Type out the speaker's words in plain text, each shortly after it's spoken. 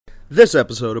This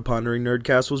episode of Pondering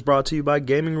Nerdcast was brought to you by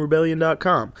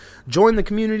GamingRebellion.com. Join the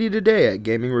community today at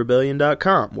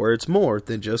GamingRebellion.com, where it's more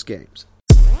than just games.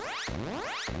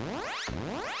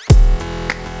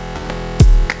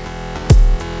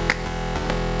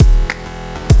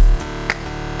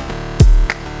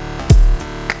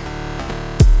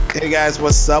 Hey guys,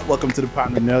 what's up? Welcome to the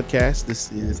Pondering Nerdcast.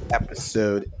 This is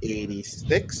episode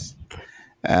 86.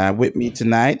 With me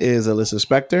tonight is Alyssa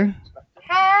Spector.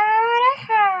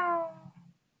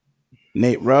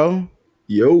 Nate Rowe.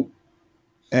 Yo.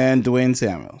 And Dwayne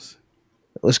Samuels.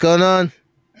 What's going on?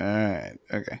 All right.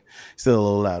 Okay. Still a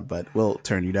little loud, but we'll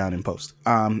turn you down in post.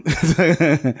 And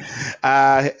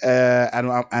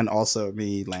also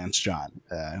me, Lance John,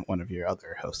 one of your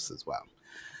other hosts as well.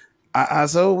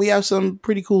 So we have some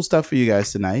pretty cool stuff for you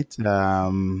guys tonight.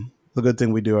 The good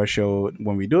thing we do our show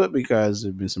when we do it because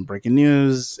there's been some breaking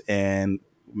news and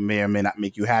may or may not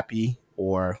make you happy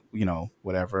or, you know,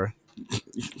 whatever.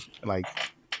 like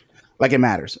it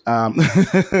matters.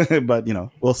 But, you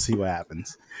know, we'll see what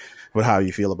happens with how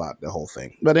you feel about the whole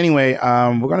thing. But anyway,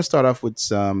 we're going to start off with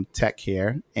some tech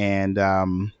here.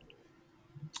 And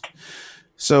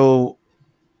so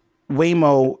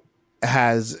Waymo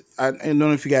has, I don't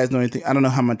know if you guys know anything. I don't know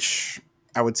how much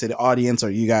I would say the audience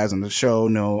or you guys on the show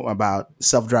know about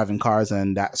self-driving cars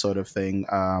and that sort of thing.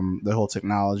 The whole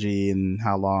technology and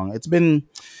how long it's been.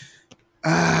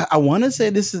 I want to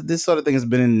say this sort of thing has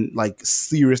been in like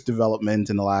serious development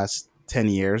in the last 10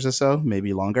 years or so,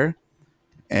 maybe longer.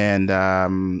 And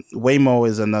Waymo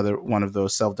is another one of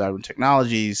those self-driving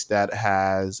technologies that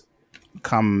has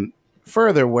come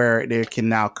further where they can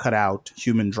now cut out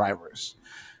human drivers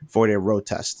for their road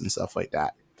tests and stuff like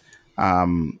that.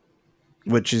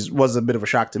 Which was a bit of a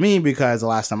shock to me because the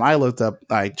last time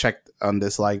I checked on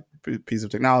this like piece of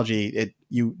technology,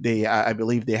 I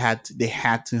believe they had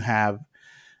to have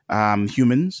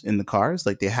humans in the cars,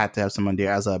 like they had to have someone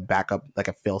there as a backup, like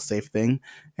a fail-safe thing.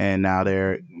 And now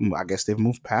I guess they've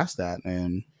moved past that,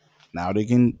 and now they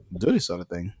can do this sort of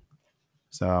thing.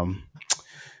 So,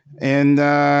 and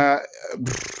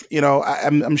you know,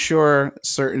 I'm sure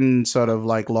certain sort of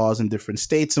like laws in different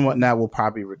states and whatnot will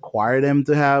probably require them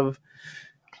to have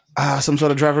some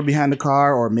sort of driver behind the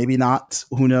car, or maybe not.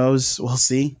 Who knows? We'll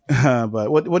see.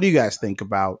 But what do you guys think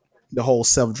about the whole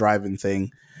self-driving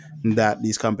thing that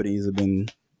these companies have been,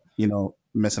 you know,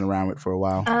 messing around with for a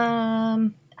while?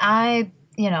 I'm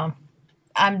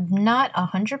not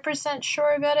 100%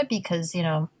 sure about it because, you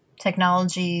know,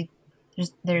 technology,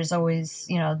 there's always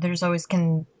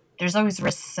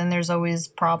risks and there's always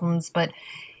problems. But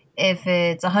if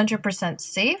it's 100%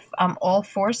 safe, I'm all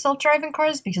for self-driving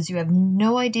cars because you have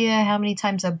no idea how many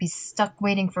times I'd be stuck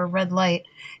waiting for a red light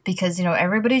because, you know,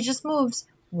 everybody just moves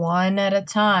one at a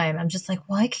time. I'm just like,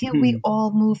 why can't we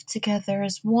all move together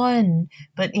as one?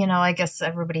 But, you know, I guess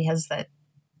everybody has that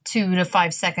 2 to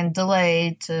 5 second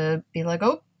delay to be like,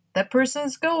 oh, that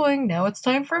person's going. Now it's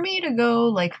time for me to go.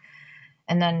 Like,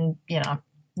 and then, you know,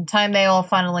 the time they all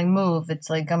finally move, it's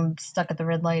like I'm stuck at the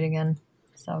red light again.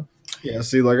 So yeah,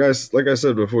 see, like I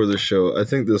said before the show, I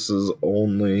think this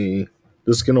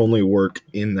can only work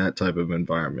in that type of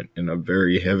environment, in a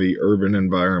very heavy urban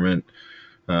environment.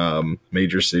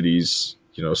 Major cities,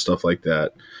 you know, stuff like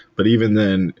that. But even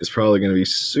then, it's probably going to be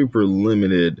super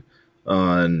limited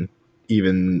on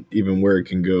even where it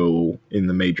can go in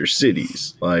the major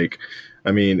cities. Like,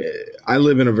 I mean, I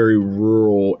live in a very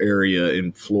rural area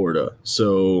in Florida,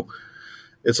 so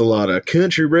it's a lot of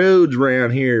country roads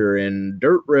around here and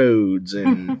dirt roads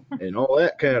and and all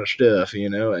that kind of stuff, you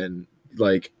know, and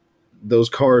like those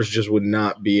cars just would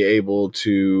not be able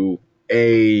to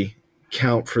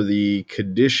count for the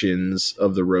conditions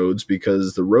of the roads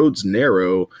because the roads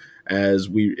narrow as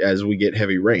we get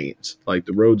heavy rains. Like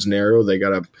the roads narrow, they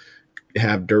gotta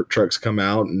have dirt trucks come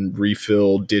out and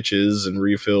refill ditches and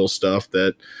refill stuff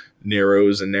that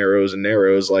narrows and narrows and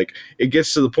narrows. Like it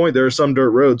gets to the point, there are some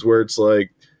dirt roads where it's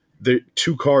like the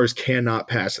two cars cannot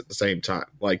pass at the same time.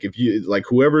 Like if you like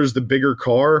whoever's the bigger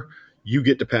car, you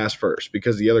get to pass first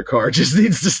because the other car just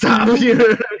needs to stop. You know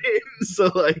what I mean? So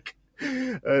like,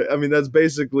 I mean, that's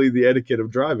basically the etiquette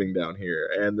of driving down here,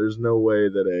 and there's no way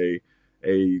that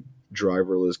a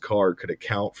driverless car could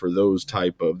account for those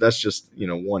type of. That's just, you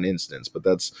know, one instance, but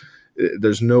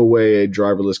there's no way a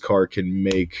driverless car can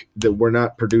make that. We're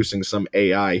not producing some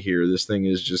AI here. This thing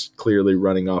is just clearly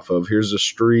running off of here's a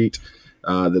street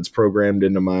that's programmed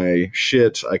into my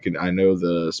shit. I know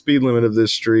the speed limit of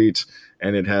this street,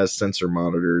 and it has sensor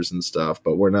monitors and stuff,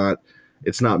 but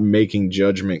it's not making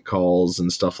judgment calls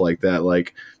and stuff like that.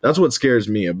 Like that's what scares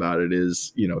me about it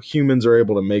is, you know, humans are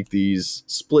able to make these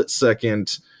split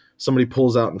second somebody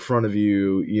pulls out in front of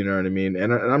you, you know what I mean?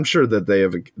 And I'm sure that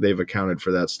they've accounted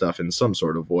for that stuff in some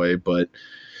sort of way, but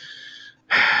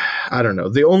I don't know.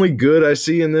 The only good I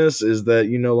see in this is that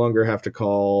you no longer have to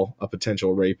call a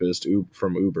potential rapist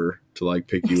from Uber to like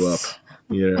pick you up.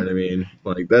 You know what I mean?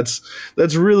 Like that's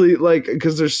really like,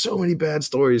 because there's so many bad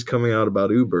stories coming out about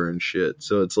Uber and shit.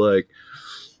 So it's like,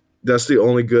 that's the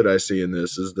only good I see in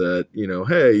this, is that, you know,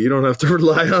 hey, you don't have to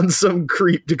rely on some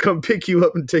creep to come pick you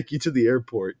up and take you to the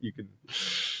airport. You can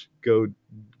go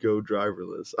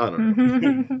driverless. I don't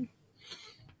know.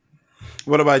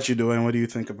 What about you, Dwayne? What do you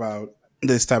think about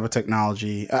this type of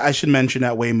technology? I should mention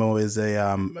that Waymo is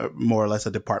a more or less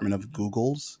a department of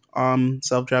Google's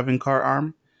self-driving car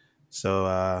arm.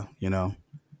 So, you know,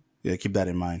 yeah, keep that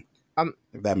in mind.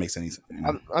 If that makes any sense. You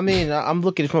know? I mean, I'm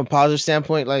looking from a positive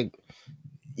standpoint. Like,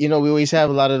 you know, we always have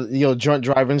a lot of, you know, drunk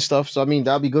driving stuff. So, I mean,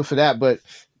 that'll be good for that. But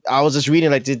I was just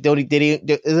reading, like,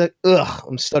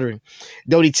 I'm stuttering.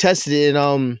 They only tested it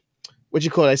in, what you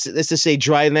call it? Let's just say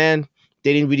dry land.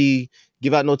 They didn't really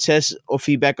give out no tests or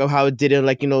feedback of how it did in,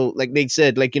 like, you know, like they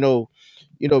said, like, you know,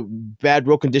 bad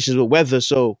road conditions with weather.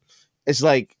 So it's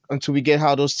like, until we get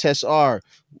how those tests are,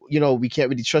 you know, we can't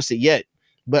really trust it yet.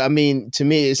 But I mean, to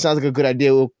me, it sounds like a good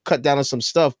idea. We'll cut down on some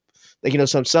stuff, like, you know,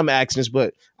 some accidents,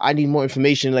 but I need more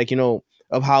information, like, you know,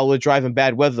 of how we're driving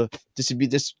bad weather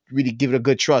just really give it a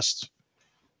good trust.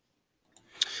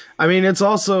 I mean, it's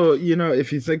also, you know,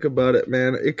 if you think about it,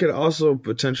 man, it could also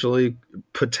potentially,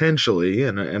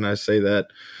 and I say that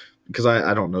because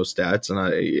I don't know stats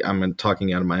and I'm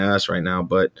talking out of my ass right now,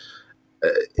 but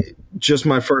just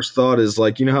my first thought is,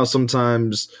 like, you know how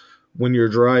sometimes when you're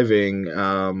driving,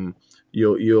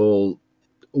 you'll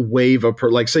wave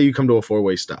like, say you come to a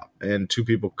 4-way stop and 2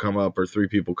 people come up or 3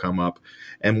 people come up,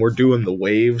 and we're doing the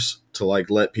waves to like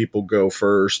let people go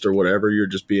first or whatever. You're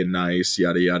just being nice,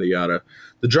 yada yada yada.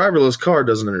 The driverless car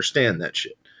doesn't understand that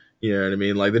shit. You know what I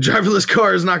mean? Like, the driverless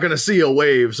car is not going to see a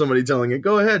wave, somebody telling it,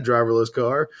 go ahead, driverless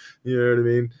car. You know what I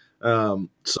mean?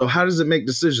 So how does it make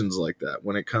decisions like that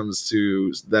when it comes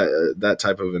to that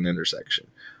type of an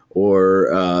intersection?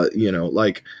 Or, you know,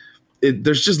 like,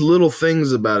 there's just little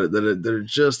things about it that are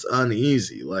just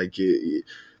uneasy. Like,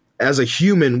 as a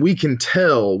human, we can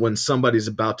tell when somebody's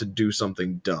about to do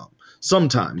something dumb.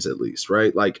 Sometimes, at least,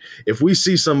 right? Like, if we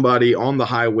see somebody on the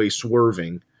highway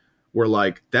swerving, we're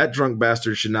like, that drunk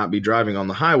bastard should not be driving on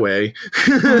the highway.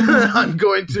 I'm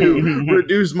going to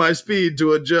reduce my speed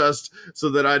to adjust so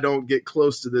that I don't get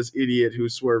close to this idiot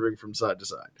who's swerving from side to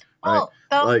side. Right?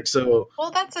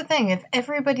 Well, that's the thing. If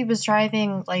everybody was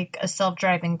driving like a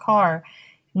self-driving car,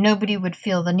 nobody would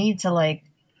feel the need to like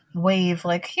wave,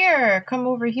 like, here, come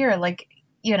over here. Like,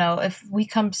 you know, if we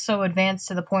come so advanced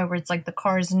to the point where it's like the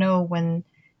cars know when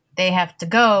they have to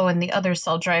go and the other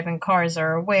self-driving cars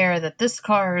are aware that this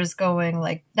car is going,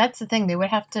 like, that's the thing. They would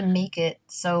have to make it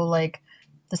so, like,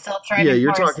 the self-driving cars... Yeah,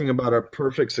 you're talking about a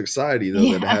perfect society,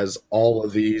 though, that has all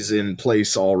of these in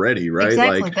place already, right?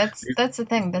 Exactly. Like, that's the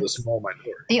thing. That's a small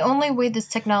minority. The only way this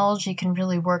technology can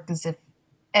really work is if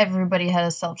everybody had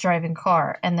a self-driving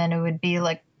car, and then it would be,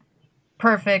 like,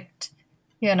 perfect,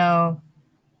 you know,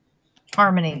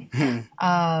 harmony.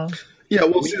 Yeah,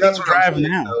 well, see, that's what I'm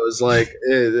saying, now. Though, is like,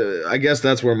 I guess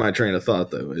that's where my train of thought,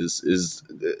 though, is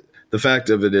the fact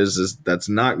of it is that's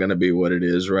not going to be what it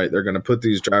is, right? They're going to put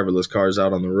these driverless cars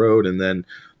out on the road, and then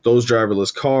those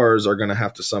driverless cars are going to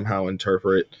have to somehow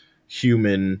interpret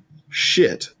human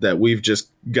shit that we've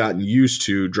just gotten used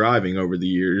to driving over the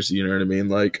years. You know what I mean?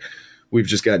 Like, we've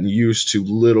just gotten used to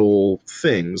little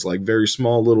things, like very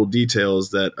small little details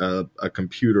that a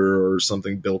computer or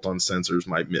something built on sensors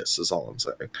might miss, is all I'm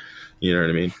saying. You know what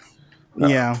I mean?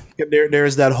 Yeah.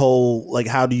 There's that whole, like,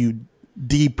 how do you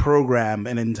deprogram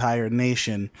an entire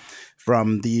nation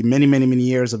from the many, many, many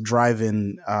years of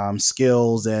driving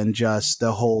skills and just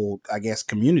the whole, I guess,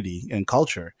 community and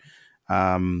culture.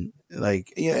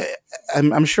 Like, yeah,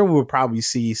 I'm sure we'll probably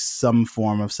see some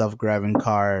form of self-driving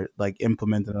car like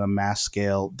implemented on a mass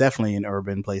scale, definitely in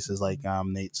urban places, like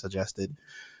Nate suggested.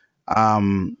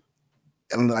 And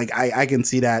like I can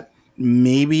see that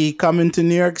maybe coming to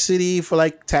New York City for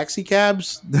like taxi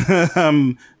cabs.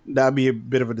 That'd be a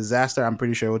bit of a disaster. I'm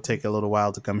pretty sure it would take a little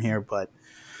while to come here, but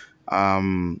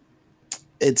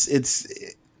it's.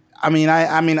 I mean,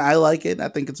 I like it. I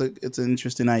think it's an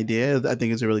interesting idea. I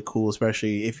think it's really cool,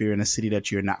 especially if you're in a city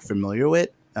that you're not familiar with.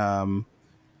 But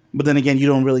then again, you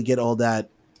don't really get all that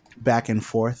back and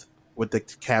forth with the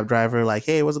cab driver. Like,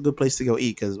 hey, what's a good place to go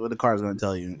eat? Because what the car is going to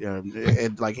tell you.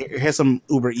 Like, here's some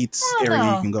Uber Eats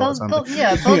area you can go. They'll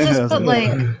just put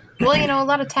like, well, you know, a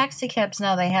lot of taxi cabs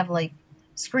now, they have like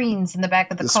screens in the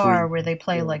back of the The car screen. where they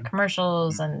play like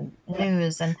commercials and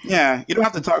news, and Yeah, you don't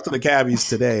have to talk to the cabbies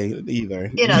today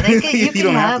either. you know you can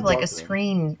don't have to like talk a to them.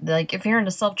 screen, like if you're in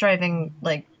a self-driving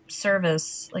like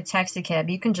service like taxi cab,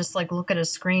 you can just like look at a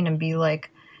screen and be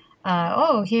like,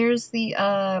 oh, here's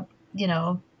the you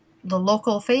know, the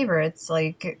local favorites,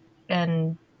 like,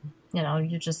 and you know,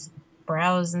 you just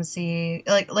browse and see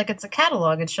like it's a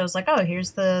catalog. It shows like, oh,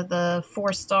 here's the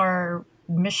 4-star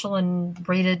Michelin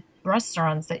rated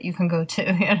restaurants that you can go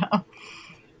to, you know.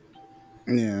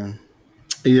 Yeah.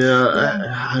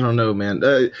 Yeah, I don't know, man.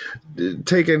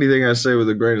 Take anything I say with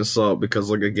a grain of salt, because,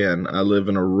 like, again, I live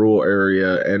in a rural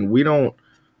area, and we don't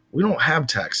have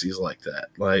taxis like that.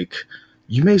 Like,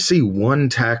 you may see one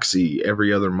taxi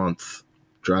every other month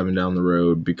driving down the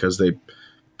road because they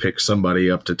pick somebody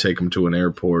up to take them to an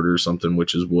airport or something,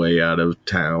 which is way out of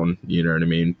town. You know what I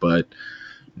mean? But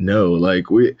no, like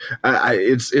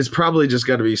it's probably just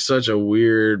got to be such a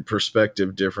weird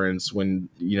perspective difference when,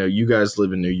 you know, you guys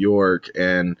live in New York,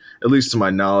 and at least to my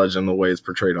knowledge and the way it's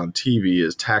portrayed on TV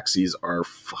is taxis are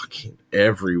fucking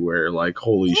everywhere. Like,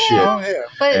 holy shit. yeah.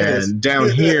 But And down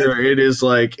here, it is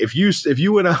like if you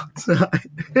went outside,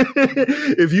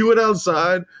 if you went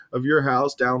outside of your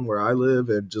house down where I live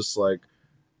and just like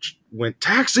went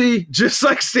taxi, just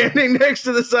like standing next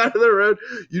to the side of the road,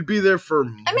 you'd be there for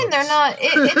months. I mean, they're not.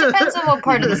 It depends on what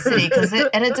part of the city,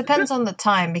 and it depends on the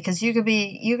time, because you could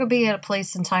be at a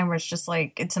place in time where it's just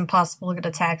like it's impossible to get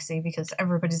a taxi because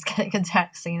everybody's getting a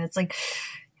taxi, and it's like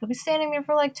you'll be standing there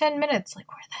for like 10 minutes, like,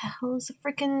 where the hell is a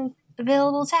freaking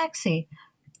available taxi?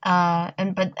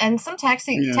 And some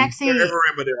taxi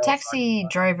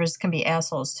drivers can be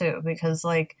assholes too, because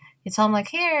like you tell them like,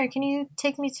 here, can you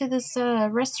take me to this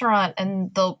restaurant,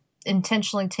 and they'll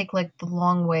intentionally take like the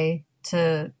long way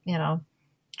to, you know,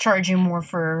 charge you more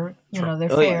for, you know, their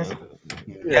fare.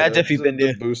 Yeah, I've definitely been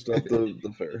there. To boost up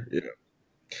the fare. Yeah.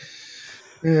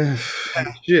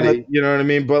 Shitty, you know what I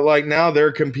mean? But like now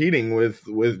they're competing with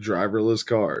driverless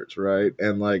cars, right?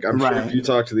 And like I'm sure if you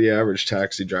talk to the average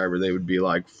taxi driver, they would be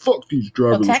like, "Fuck these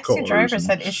driverless cars." Taxi drivers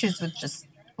had issues with just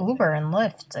Uber and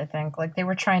Lyft. I think like they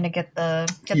were trying to get them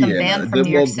banned from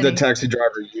New York City. The taxi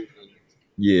drivers.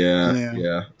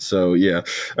 Yeah. So yeah,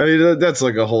 I mean that's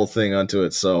like a whole thing unto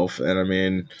itself, and I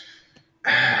mean,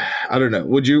 I don't know.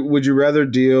 Would you rather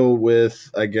deal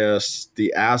with, I guess,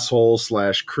 the asshole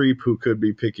 / creep who could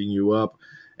be picking you up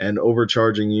and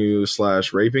overcharging you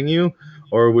 / raping you,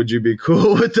 or would you be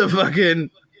cool with the fucking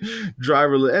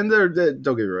driver? And don't get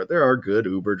me wrong, there are good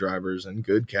Uber drivers and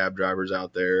good cab drivers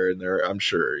out there, and I'm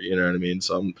sure, you know what I mean.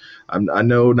 So I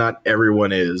know not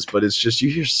everyone is, but it's just you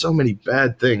hear so many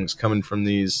bad things coming from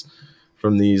these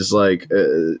like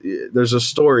there's a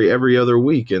story every other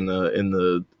week in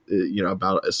the you know,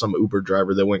 about some Uber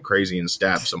driver that went crazy and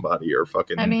stabbed somebody or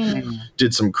fucking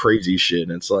did some crazy shit.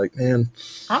 And it's like, man,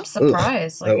 I'm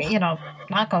surprised. Like, you know,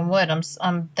 knock on wood, I'm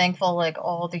thankful like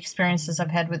all the experiences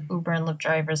I've had with Uber and Lyft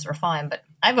drivers were fine, but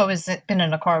I've always been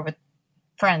in a car with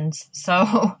friends,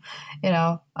 so you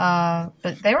know,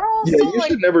 but they were all still, you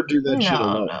like, should never do that shit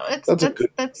alone. No,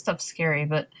 that stuff's scary,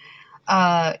 but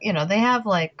you know, they have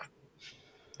like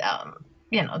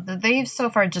you know, they've so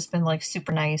far just been like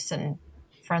super nice and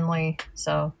friendly,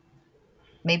 so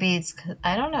maybe it's,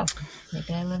 I don't know,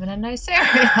 maybe I live in a nice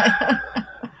area.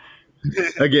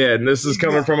 Again, this is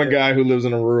coming from a guy who lives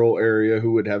in a rural area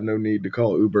who would have no need to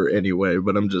call Uber anyway,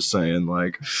 but I'm just saying,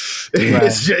 like,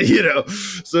 it's just, you know,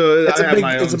 so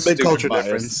it's a big culture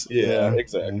difference. Yeah,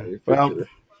 exactly.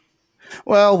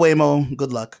 Well, Waymo,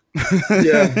 good luck.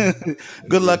 Yeah.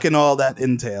 Good luck in all that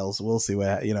entails. We'll see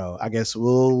what, you know, I guess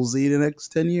we'll see the next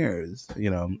 10 years, you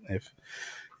know, if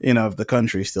the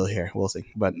country's still here, we'll see.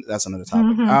 But that's another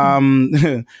topic.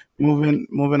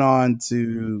 Moving on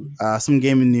to some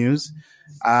gaming news.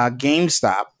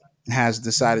 GameStop has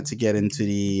decided to get into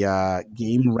the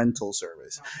game rental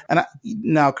service. And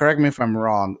now, correct me if I'm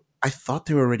wrong, I thought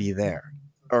they were already there.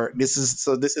 Or this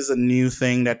is a new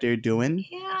thing that they're doing.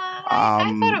 Yeah,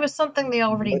 I thought it was something they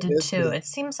already did too. It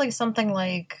seems like something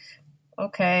like,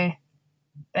 okay,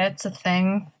 that's a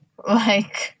thing.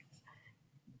 Like,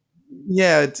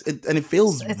 yeah, it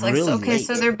feels it's really like, okay, late.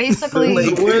 so they're basically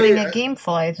doing a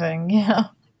GameFly thing, yeah.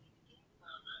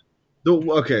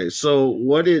 Okay, so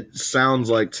what it sounds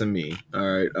like to me, all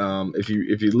right, if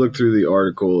you look through the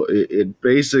article, it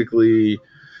basically,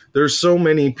 there's so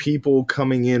many people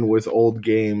coming in with old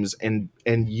games and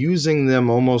using them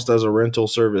almost as a rental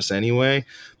service anyway.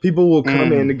 People will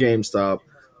come into GameStop,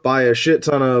 buy a shit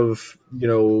ton of, you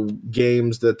know,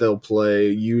 games that they'll play,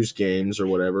 used games or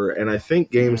whatever. And I think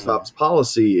GameStop's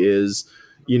policy is,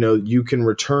 you know, you can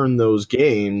return those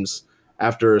games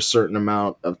after a certain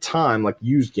amount of time, like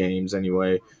used games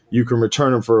anyway, you can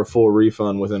return them for a full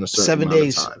refund within a certain 7 amount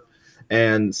days. of time.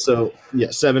 And so, yeah,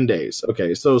 7 days.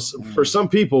 Okay, so for some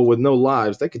people with no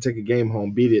lives, they could take a game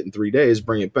home, beat it in 3 days,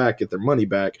 bring it back, get their money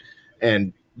back,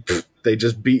 and they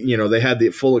just beat, they had the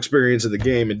full experience of the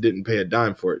game and didn't pay a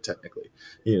dime for it technically,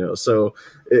 so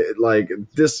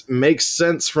this makes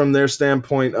sense from their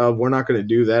standpoint of we're not going to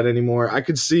do that anymore. I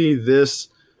could see this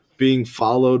being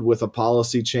followed with a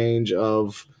policy change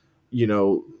of,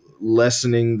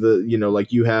 lessening the,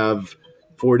 like you have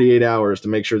 48 hours to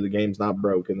make sure the game's not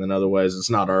broke, and then otherwise it's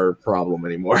not our problem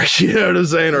anymore. You know what I'm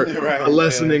saying? Or Right, a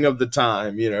lessening of the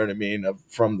time, you know what I mean,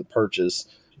 from the purchase.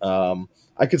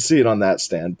 I could see it on that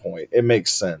standpoint. It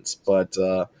makes sense, but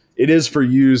it is for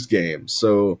used games,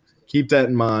 so keep that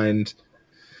in mind.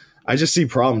 I just see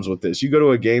problems with this. You go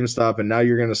to a GameStop and now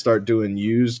you're going to start doing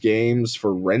used games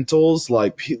for rentals.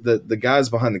 Like the guys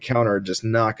behind the counter are just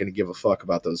not going to give a fuck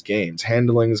about those games.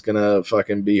 Handling is going to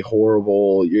fucking be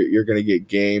horrible. You're going to get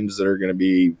games that are going to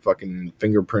be fucking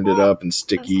fingerprinted up and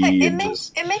sticky. It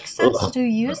makes sense to do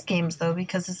used games though,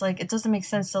 because it's like it doesn't make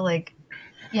sense to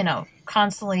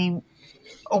constantly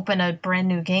open a brand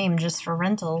new game just for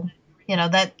rental.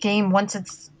 That game, once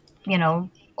it's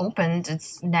opened,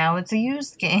 it's a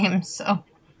used game. So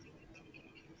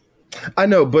I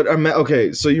know, but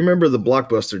okay. So you remember the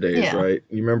Blockbuster days, Yeah. right?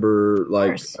 You remember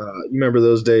you remember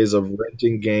those days of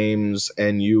renting games,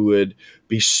 and you would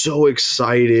be so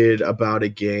excited about a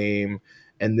game,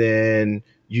 and then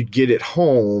you'd get it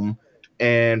home,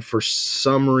 and for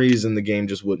some reason the game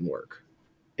just wouldn't work.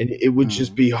 And it would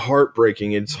just be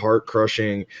heartbreaking. It's heart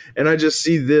crushing. And I just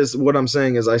see this. What I'm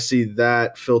saying is I see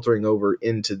that filtering over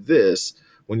into this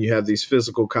when you have these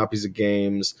physical copies of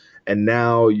games, and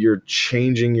now you're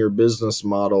changing your business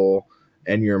model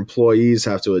and your employees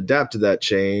have to adapt to that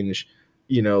change.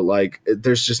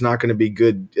 There's just not going to be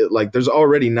good. There's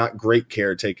already not great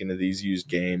care taken of these used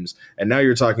games. And now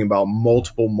you're talking about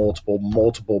multiple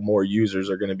more users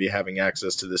are going to be having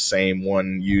access to the same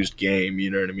one used game.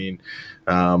 You know what I mean?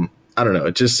 I don't know.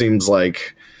 It just seems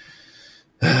like,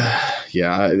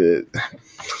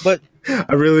 But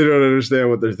I really don't understand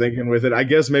what they're thinking with it. I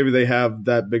guess maybe they have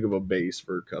that big of a base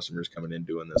for customers coming in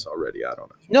doing this already. I don't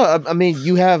know. no, I mean,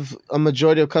 you have a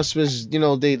majority of customers.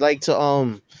 They like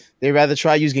to they rather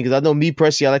try used games. Because I know me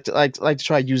personally, I like to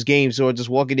try used games or just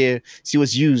walk in there, see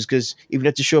what's used. Because even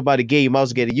if you're sure about a game, you might as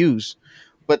well get it used.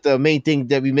 But the main thing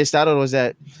that we missed out on was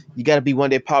that you got to be one of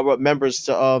their power up members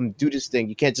to do this thing.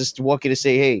 You can't just walk in and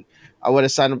say, "Hey, I want to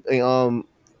sign up to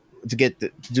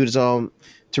do this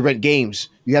to rent games."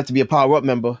 You have to be a power up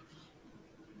member.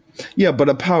 Yeah, but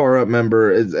a power up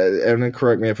member is, and then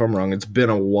correct me if I'm wrong, it's been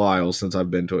a while since I've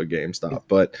been to a GameStop,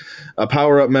 but a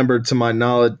power up member, to my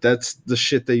knowledge, that's the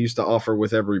shit they used to offer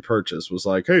with every purchase. Was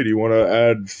like, hey, do you want to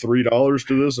add $3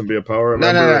 to this and be a power up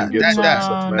member? And get some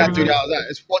stuff Not magic? $3.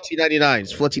 It's $14.99.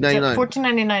 It's $14.99.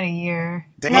 $14.99 a year.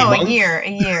 Damn. No, A a month? year.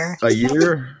 A year? Which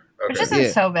Okay. isn't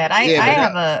Yeah. so bad. I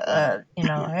Yeah, but have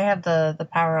I have the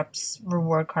Power Ups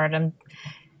reward card.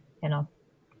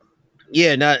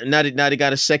 Yeah, now they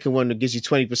got a second one that gives you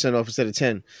 20% off instead of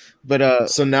 10. But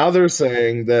So now they're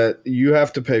saying that you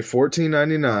have to pay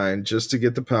 $14.99 just to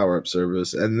get the power up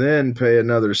service, and then pay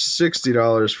another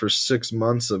 $60 for 6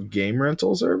 months of game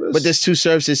rental service. But there's two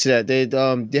services to that.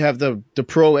 They have the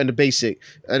pro and the basic.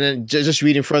 And then just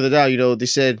reading further down, they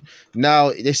said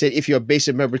if you're a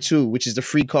basic member too, which is the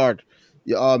free card,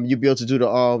 you'll be able to do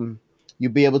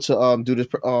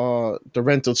the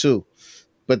rental too.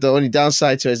 But the only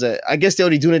downside to it is that I guess they're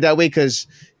only doing it that way because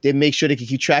they make sure they can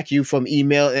keep track of you from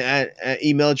email and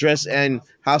email address and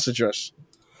house address.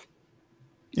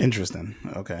 Interesting.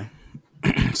 Okay.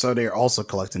 So they're also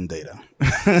collecting data.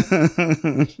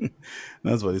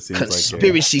 That's what it seems like.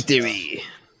 Conspiracy theory.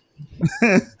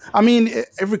 I mean,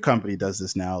 every company does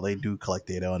this now. They do collect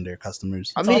data on their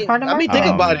customers. I It's all mean, part of think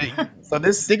marketing. about it. So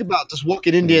this, Think about just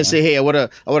walking in there and say, "Hey, I wanna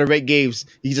rent games."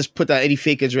 You just put down any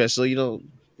fake address, so they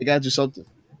gotta do something.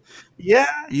 yeah,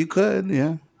 you could.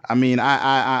 Yeah. I mean,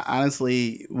 I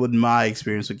honestly, with my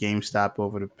experience with GameStop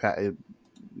over the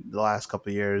last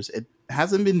couple of years, it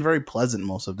hasn't been very pleasant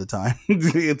most of the time. I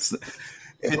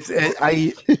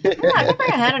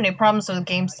never had any problems with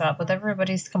GameStop with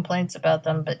everybody's complaints about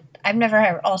them, but I've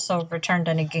never also returned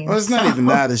any games. Well, it's not even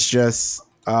that. It's just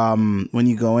when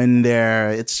you go in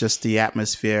there, it's just the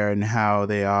atmosphere and how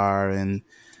they are and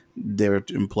their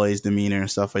employees' demeanor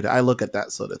and stuff like that. I look at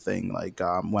that sort of thing. Like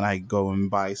when I go and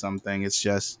buy something, it's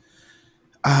just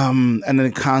and then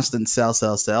a constant sell.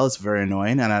 It's very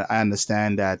annoying, and I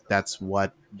understand that that's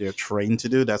what they're trained to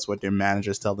do. That's what their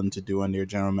managers tell them to do, and their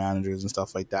general managers and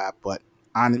stuff like that. But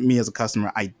on me as a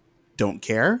customer, I don't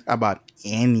care about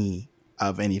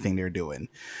anything they're doing.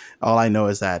 All I know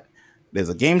is that there's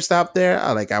a GameStop there.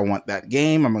 I want that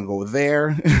game. I'm gonna go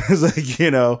there. It's like,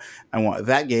 I want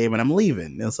that game and I'm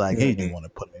leaving. It's like, hey, do you want to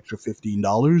put an extra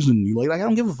 $15? And you like, I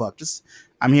don't give a fuck. Just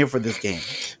I'm here for this game.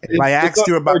 If I asked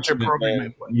you about your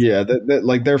program, yeah, that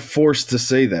like they're forced to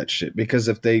say that shit because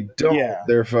if they don't,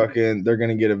 they're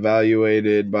gonna get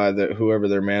evaluated by whoever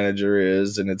their manager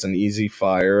is, and it's an easy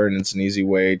fire, and it's an easy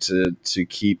way to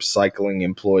keep cycling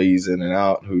employees in and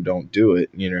out who don't do it.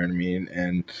 You know what I mean?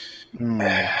 And I'm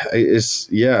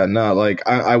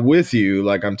with you.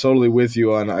 Like I'm totally with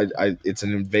you on. It's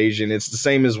an invasion. It's the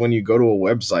same as when you go to a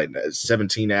website and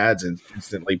 17 ads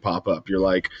instantly pop up. You're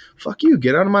like, fuck you.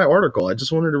 Get out of my article. I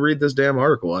just wanted to read this damn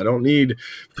article. I don't need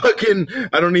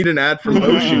an ad for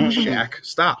Motion Shack.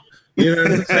 Stop. You know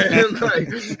what I'm saying? Like,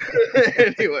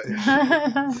 anyway,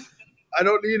 I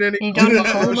don't need any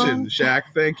Motion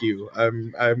Shack. Thank you.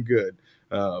 I'm good.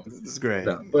 It's great.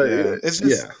 No, but it's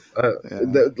just,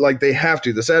 like they have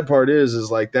to. The sad part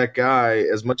is like that guy,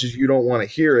 as much as you don't want to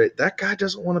hear it, that guy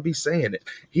doesn't want to be saying it.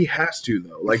 He has to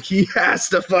though. Like he has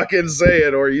to fucking say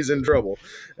it or he's in trouble.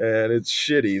 And it's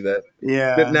shitty that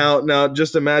now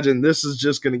just imagine this is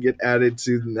just going to get added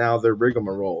to now their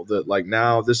rigmarole that like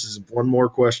now this is one more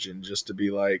question just to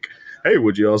be like, hey,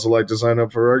 would you also like to sign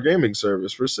up for our gaming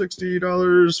service for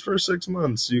 $60 for 6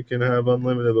 months? You can have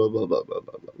unlimited blah blah blah blah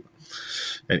blah blah.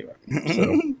 Anyway,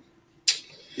 so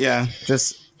yeah,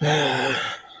 just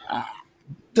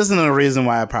another reason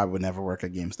why I probably would never work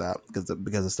at GameStop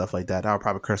because of stuff like that. I'll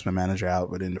probably curse my manager out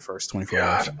within the first 24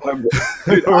 hours. I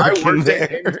worked at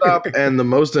GameStop, and the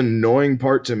most annoying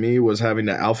part to me was having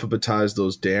to alphabetize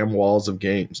those damn walls of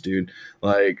games, dude.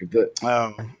 Like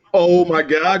oh my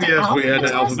god, yes, we had to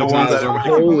alphabetize them.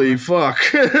 Holy fuck,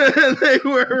 they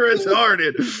were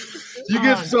retarded. You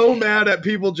get so mad at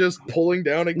people just pulling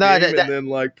down a game and then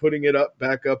like putting it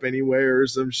back up anywhere or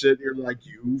some shit. You're like,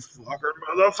 you fucker,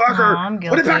 motherfucker!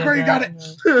 Put it back where you got it.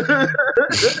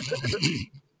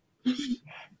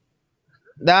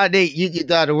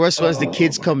 The worst one's the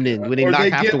kids coming in when they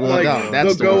not have to walk out.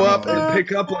 They'll go up and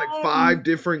pick up like 5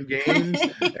 different games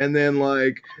and then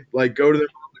like go to their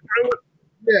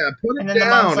put them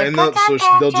down, and they'll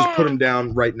just put them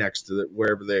down right next to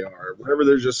wherever they are, wherever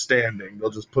they're just standing.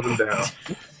 They'll just put them down.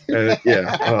 And,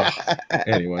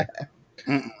 anyway,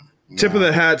 tip of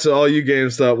the hat to all you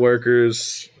GameStop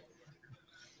workers.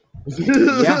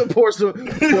 pour some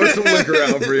liquor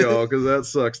out for y'all because that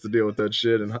sucks to deal with that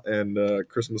shit, and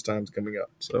Christmas time's coming up.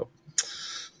 So.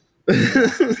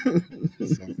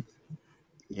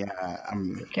 Yeah,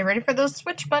 get ready for those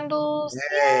Switch bundles.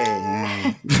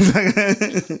 Yay.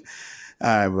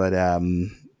 All right, but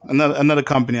another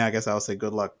company, I guess I'll say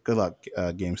good luck,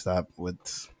 GameStop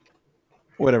with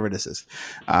whatever this is.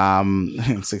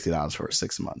 $60 for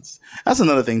 6 months. That's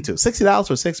another thing too. $60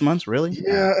 for 6 months, really?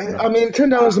 Yeah, I mean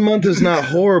 $10 a month is not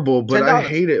horrible, but $10. I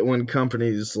hate it when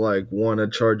companies like want to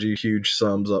charge you huge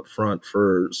sums up front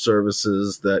for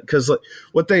services because like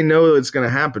what they know that's going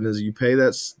to happen is you pay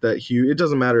that huge. It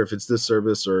doesn't matter if it's this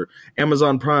service or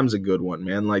Amazon Prime's a good one,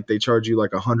 man. Like they charge you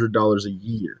like $100 a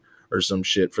year or some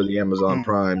shit for the Amazon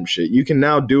Prime shit. You can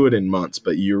now do it in months,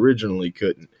 but you originally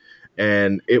couldn't.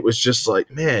 And it was just like,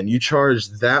 man, you charge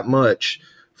that much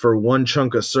for one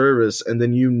chunk of service, and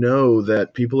then you know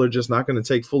that people are just not going to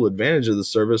take full advantage of the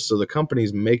service, so the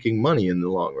company's making money in the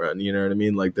long run. You know what I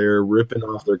mean? Like they're ripping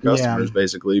off their customers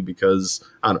basically because,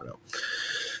 I don't know.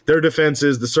 Their defense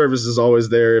is the service is always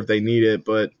there if they need it,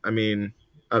 but I mean,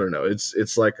 I don't know.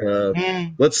 It's like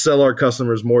let's sell our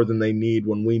customers more than they need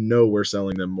when we know we're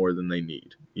selling them more than they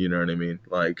need. You know what I mean?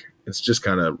 Like it's just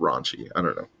kind of raunchy. I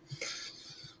don't know.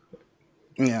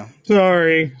 Yeah.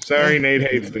 Sorry, Nate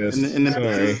hates this. In the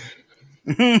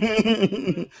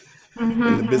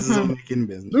business of making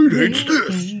business. Nate hates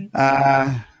this.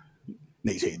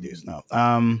 Nate hates this. No.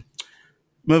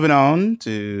 Moving on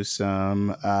to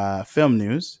some film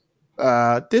news.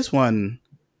 This one,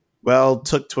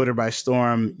 took Twitter by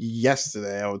storm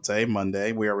yesterday, I would say,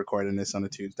 Monday. We are recording this on a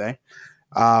Tuesday.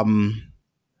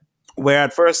 Where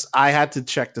at first I had to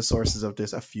check the sources of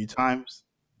this a few times,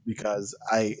 because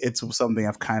it's something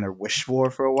I've kind of wished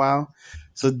for a while.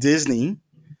 So Disney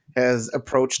has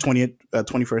approached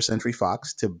 21st Century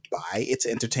Fox to buy its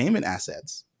entertainment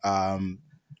assets.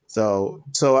 So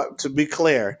to be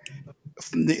clear,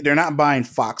 they're not buying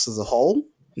Fox as a whole,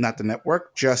 not the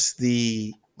network, just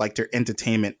their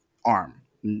entertainment arm.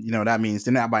 You know, that means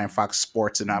they're not buying Fox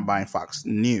Sports, they're not buying Fox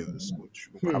News, which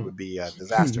would probably be a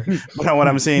disaster. But what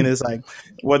I'm saying is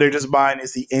what they're just buying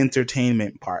is the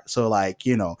entertainment part. So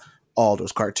all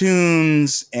those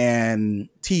cartoons and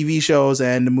TV shows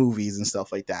and the movies and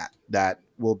stuff like that. that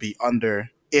will be under,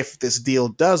 if this deal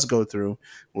does go through,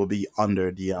 will be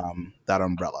under the that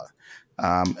umbrella.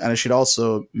 And I should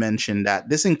also mention that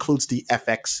this includes the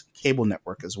FX cable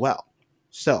network as well.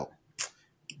 So,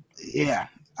 yeah,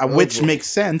 which boy. makes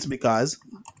sense because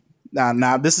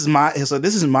now this is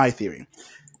my theory.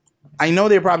 I know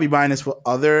they're probably buying this for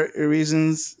other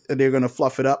reasons. They're going to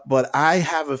fluff it up, but I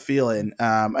have a feeling.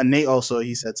 And Nate also,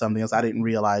 he said something else I didn't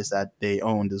realize that they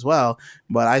owned as well.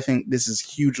 But I think this is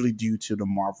hugely due to the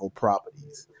Marvel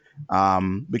properties,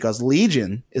 because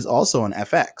Legion is also an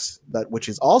FX, which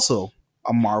is also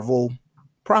a Marvel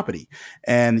property.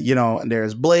 And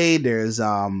there's Blade, there's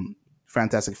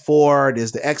Fantastic Four,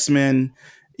 there's the X-Men.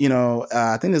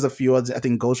 I think there's a few others. I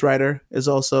think Ghost Rider is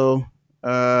also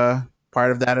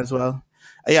part of that as well.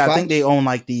 Yeah, I think they own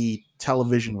like the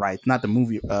television rights, not the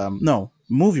movie. No,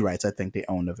 movie rights. I think they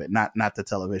own of it, not the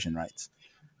television rights.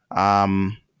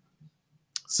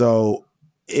 So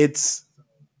it's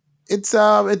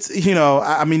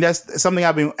I mean, that's something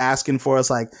I've been asking for. It's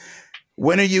like,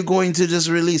 when are you going to just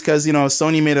release? Because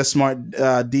Sony made a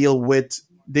smart deal with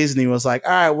Disney. Was like,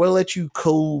 all right, we'll let you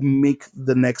co-make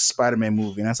the next Spider-Man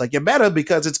movie, and I was like, you better,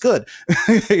 because it's good,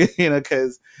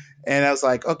 and I was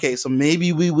like, okay, so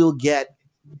maybe we will get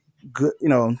good,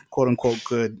 quote unquote,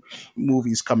 good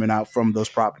movies coming out from those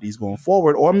properties going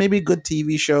forward, or maybe good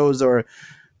TV shows or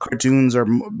cartoons or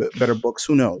better books.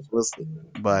 Who knows? We'll see.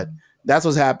 But that's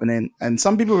what's happening, and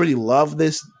some people really love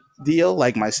this deal,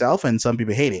 like myself, and some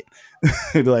people hate it.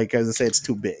 Like, as I say, it's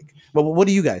too big. But what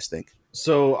do you guys think?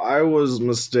 So I was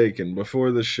mistaken.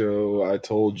 Before the show, I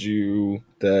told you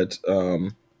that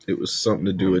it was something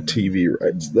to do with TV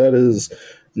rights. That is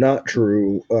not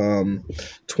true.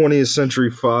 20th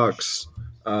Century Fox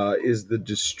is the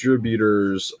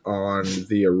distributors on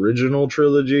the original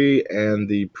trilogy and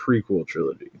the prequel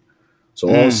trilogy.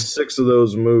 So all 6 of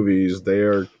those movies, they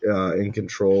are in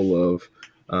control of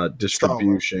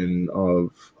distribution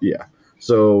of, yeah.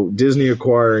 So Disney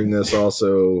acquiring this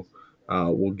also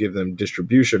will give them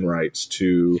distribution rights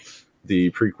to the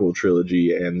prequel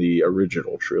trilogy and the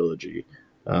original trilogy.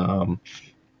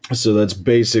 So that's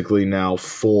basically now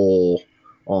full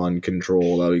on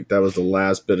control. That was the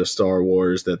last bit of Star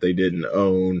Wars that they didn't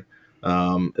own,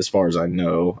 as far as I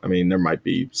know. I mean, there might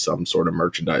be some sort of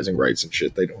merchandising rights and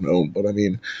shit they don't own, but I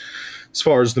mean, as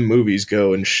far as the movies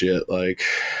go and shit, like,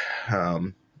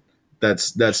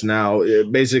 that's now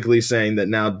basically saying that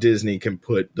now Disney can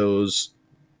put those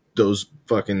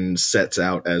fucking sets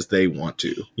out as they want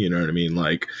to, you know what I mean?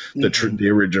 Like the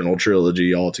original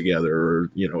trilogy all together, or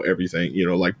everything,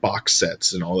 like box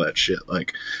sets and all that shit.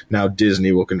 Like, now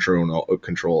Disney will control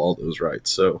all those rights.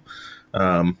 So,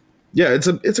 yeah, it's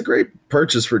a great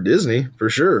purchase for Disney for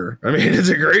sure. I mean, it's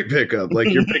a great pickup. Like,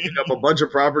 you're picking up a bunch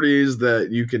of properties that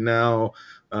you can now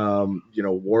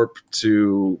warp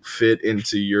to fit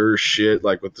into your shit.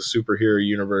 Like with the superhero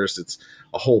universe, it's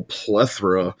a whole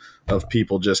plethora of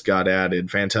people just got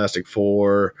added. Fantastic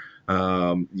Four,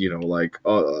 like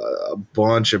a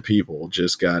bunch of people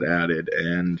just got added.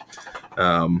 And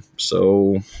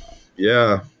so,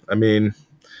 yeah, I mean,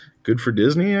 good for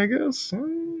Disney, I guess.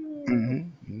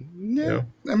 Yeah.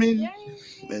 I mean,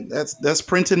 that's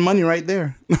printing money right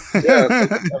there. Yeah,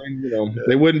 I mean,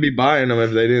 they wouldn't be buying them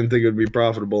if they didn't think it would be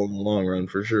profitable in the long run,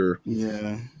 for sure.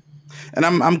 Yeah, and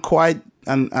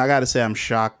I gotta say, I'm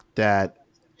shocked that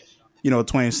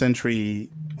 20th Century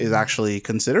is actually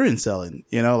considering selling.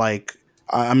 Like,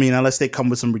 I mean, unless they come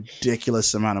with some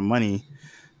ridiculous amount of money,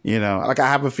 like, I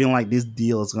have a feeling like this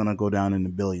deal is gonna go down in the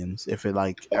billions if it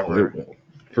ever. It will,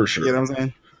 for sure. You know what I'm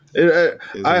saying?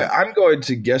 I'm going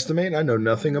to guesstimate. I know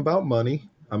nothing about money.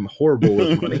 I'm horrible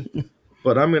with money,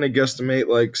 but I'm going to guesstimate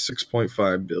like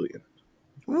 $6.5 billion.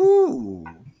 Ooh,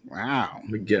 wow!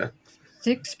 Yeah,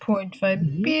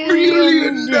 $6.5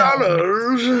 billion.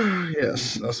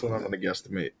 Yes, that's what I'm going to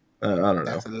guesstimate. I don't know.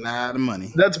 That's a lot of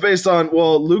money. That's based on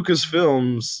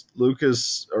Lucasfilms.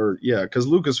 Because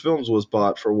Lucasfilms was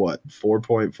bought for what,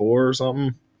 4.4 or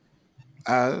something.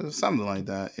 Something like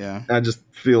that, yeah. I just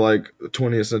feel like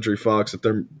 20th Century Fox, if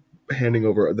they're handing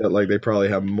over that, like, they probably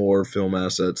have more film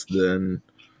assets than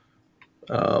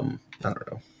I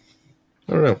don't know.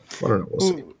 We'll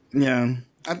see. Yeah,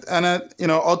 and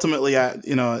ultimately,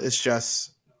 it's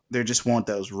just they just want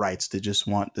those rights. They just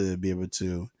want to be able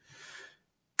to,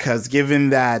 because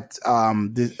given that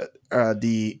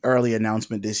the early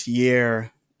announcement this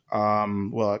year.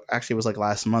 Well, actually, it was like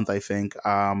last month, I think,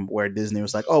 where Disney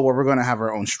was like, "Oh, well, we're going to have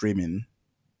our own streaming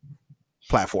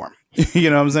platform." You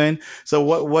know what I'm saying? So,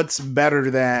 what's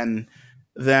better than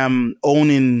them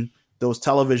owning those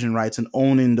television rights and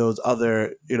owning those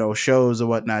other, shows or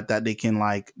whatnot that they can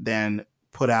then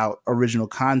put out original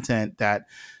content that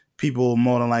people will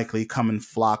more than likely come and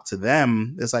flock to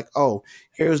them. It's like, oh,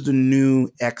 here's the new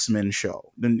X-Men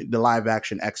show, the live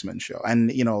action X-Men show.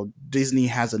 And, you know, Disney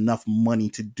has enough money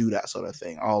to do that sort of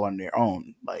thing all on their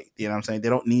own. Like, you know what I'm saying? They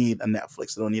don't need a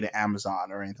Netflix. They don't need an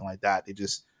Amazon or anything like that. They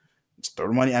just throw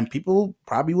the money, and people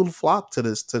probably will flock to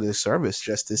this service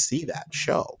just to see that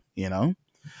show, you know?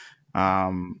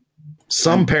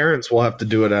 Some parents will have to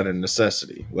do it out of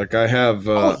necessity. Like I have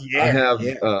a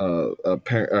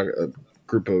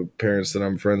group of parents that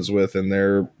I'm friends with, and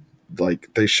they're like,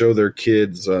 they show their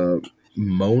kids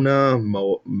Moana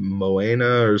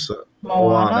or something.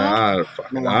 Moana?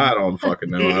 I don't fucking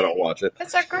know. I don't watch it.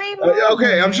 It's a great movie.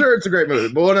 Okay, I'm sure it's a great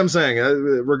movie. But what I'm saying,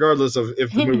 regardless of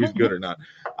if the movie's good or not,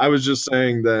 I was just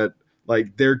saying that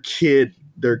like their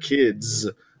kids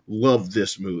love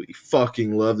this movie,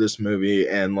 fucking love this movie,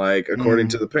 and like according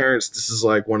to the parents, this is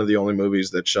like one of the only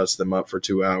movies that shuts them up for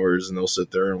 2 hours, and they'll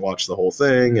sit there and watch the whole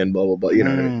thing and blah blah blah. You know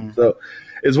what I mean? So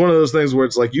it's one of those things where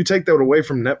it's like you take that away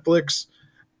from Netflix,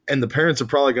 and the parents are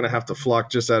probably going to have to flock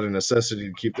just out of necessity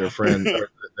to keep their friend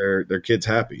or their kids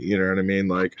happy. You know what I mean?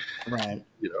 Like, right.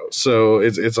 You know, so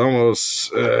it's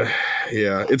almost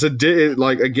it's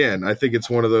like again, I think it's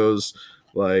one of those.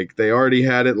 Like they already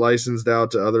had it licensed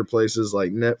out to other places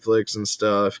like Netflix and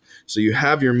stuff. So you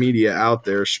have your media out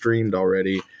there streamed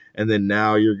already. And then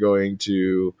now you're going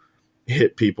to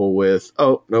hit people with,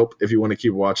 oh, nope, if you want to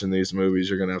keep watching these movies,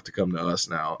 you're going to have to come to us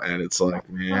now. And it's like,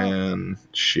 man,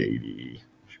 shady.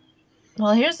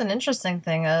 Well, here's an interesting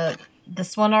thing.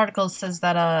 This one article says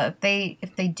that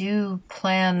if they do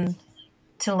plan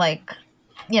to like,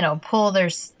 you know, pull their,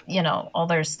 you know, all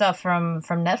their stuff from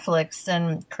Netflix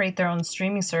and create their own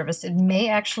streaming service, it may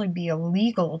actually be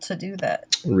illegal to do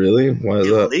that. Really? Why is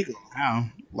that? Illegal? How?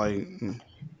 Like,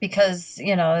 because,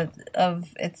 you know,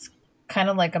 it's kind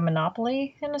of like a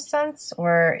monopoly in a sense,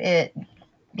 or it,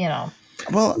 you know.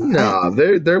 Well, no,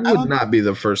 there would not be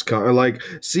the first like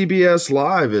CBS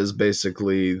Live is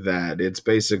basically that. It's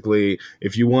basically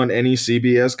if you want any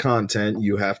CBS content,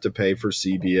 you have to pay for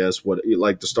CBS. What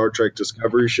like the Star Trek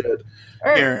Discovery shit,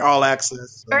 or all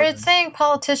access, or it's saying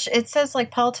It says like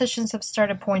politicians have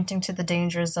started pointing to the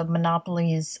dangers of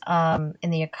monopolies in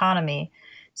the economy.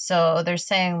 So they're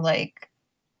saying like,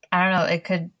 I don't know, it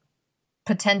could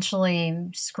potentially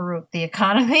screw up the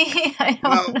economy. I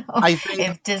don't know. I think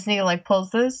if Disney like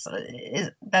pulls this,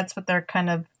 that's what they're kind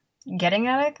of getting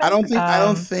at. I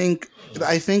think.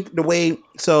 I think the way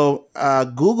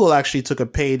Google actually took a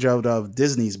page out of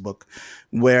Disney's book,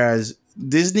 whereas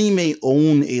Disney may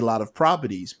own a lot of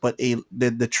properties, but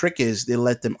the trick is they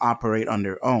let them operate on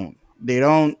their own. They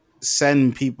don't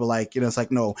send people like, you know, it's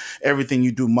like, no, everything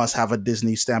you do must have a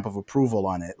Disney stamp of approval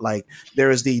on it. Like there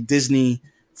is the Disney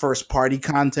first party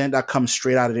content that comes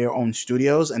straight out of their own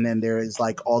studios, and then there is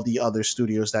like all the other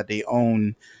studios that they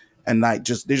own, and like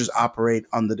they just operate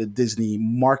under the Disney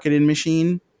marketing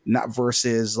machine, not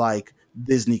versus like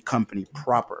Disney company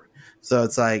proper. So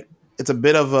it's like it's a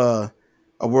bit of a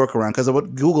workaround, because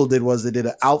what Google did was they did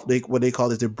what they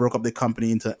call is they broke up the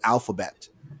company into Alphabet.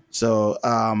 So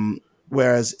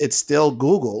whereas it's still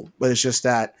Google, but it's just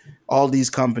that all these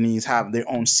companies have their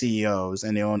own CEOs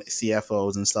and their own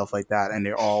CFOs and stuff like that, and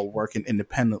they're all working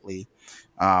independently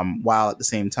while at the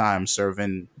same time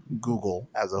serving Google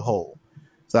as a whole.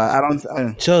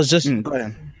 So so it's just go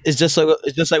ahead. It's just like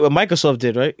what Microsoft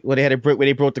did, right? Where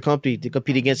they broke the company to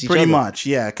compete against each other. Pretty much,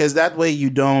 yeah. Because that way you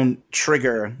don't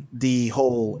trigger the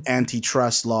whole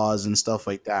antitrust laws and stuff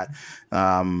like that.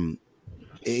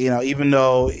 You know, even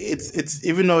though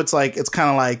it's like it's kind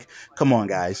of like, come on,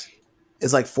 guys.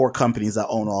 It's like 4 companies that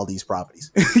own all these properties.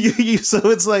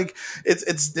 So it's like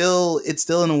it's still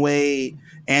in a way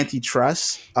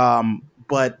antitrust,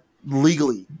 but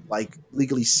legally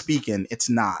speaking, it's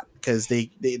not, because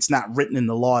it's not written in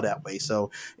the law that way. So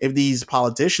if these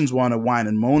politicians want to whine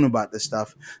and moan about this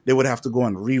stuff, they would have to go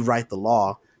and rewrite the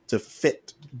law to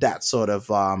fit that sort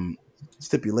of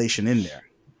stipulation in there,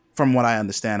 from what I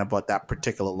understand about that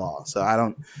particular law. So I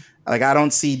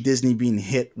don't see Disney being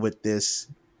hit with this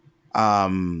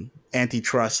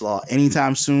antitrust law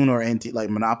anytime soon, or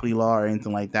monopoly law or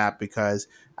anything like that, because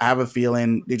I have a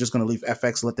feeling they're just going to leave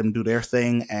FX, let them do their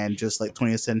thing, and just like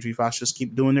 20th Century Fox just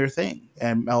keep doing their thing.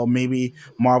 And maybe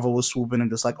Marvel will swoop in and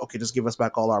just like, okay, just give us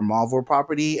back all our Marvel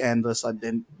property, and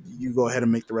then you go ahead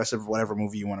and make the rest of whatever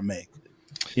movie you want to make.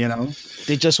 You know,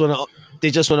 they just want to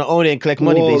own it and collect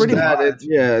money. Basically,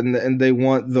 and they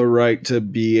want the right to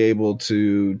be able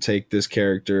to take this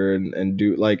character and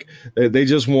do, like, they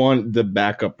just want the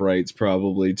backup rights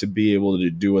probably to be able to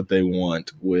do what they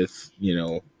want with, you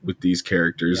know, with these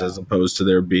characters, as opposed to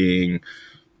there being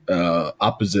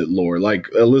opposite lore. Like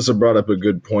Alyssa brought up a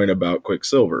good point about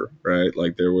Quicksilver, right?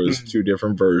 Like there was two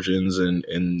different versions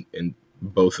in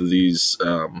both of these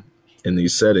in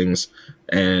these settings,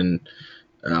 and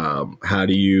how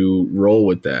do you roll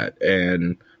with that?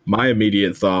 And my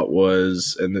immediate thought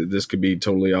was, and this could be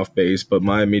totally off base, but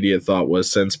my immediate thought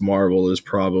was, since Marvel is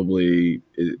probably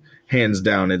hands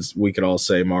down, we could all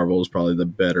say Marvel is probably the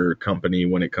better company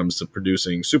when it comes to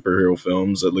producing superhero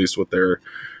films, at least with their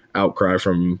outcry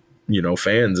from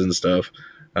fans and stuff.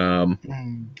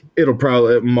 It'll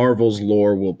probably, Marvel's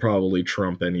lore will probably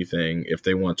trump anything if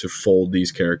they want to fold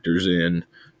these characters in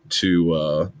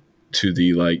to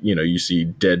the, like, you see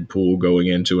Deadpool going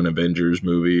into an Avengers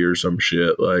movie or some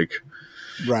shit, like,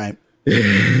 right.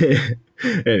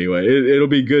 Anyway, it'll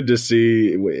be good to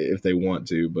see if they want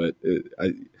to, but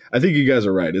I think you guys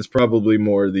are right. It's probably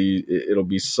more it'll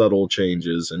be subtle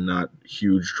changes and not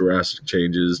huge drastic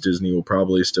changes. Disney will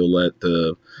probably still let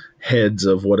the heads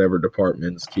of whatever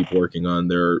departments keep working on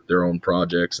their own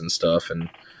projects and stuff, and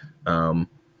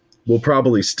we'll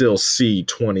probably still see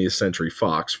 20th Century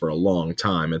Fox for a long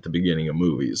time at the beginning of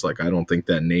movies. Like, I don't think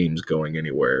that name's going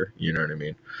anywhere. You know what I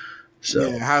mean? So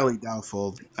yeah, highly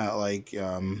doubtful. Like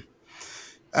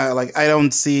I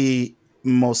don't see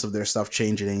most of their stuff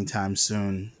changing anytime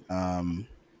soon.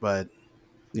 But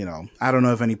I don't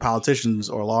know if any politicians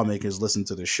or lawmakers listen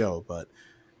to the show, but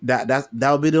that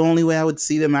would be the only way I would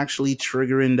see them actually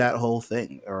triggering that whole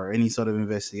thing or any sort of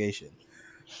investigation.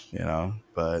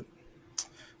 But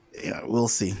we'll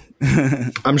see.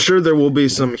 I'm sure there will be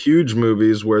some huge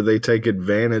movies where they take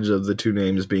advantage of the two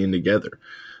names being together,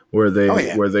 where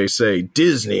they say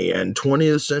Disney and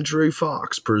 20th Century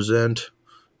Fox present,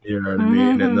 you know what I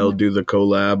mean? And they'll do the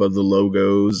collab of the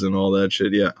logos and all that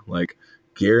shit. Yeah, like,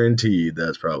 guaranteed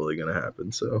that's probably going to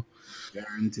happen. So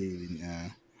guaranteed, yeah.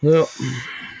 Well,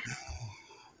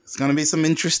 it's going to be some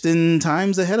interesting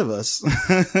times ahead of us.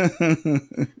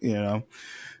 Well,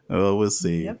 we'll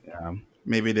see. Yep.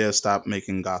 Maybe they'll stop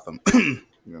making Gotham.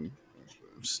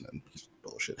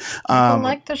 Bullshit. I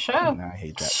like the show. I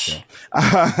hate that show.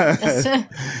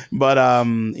 But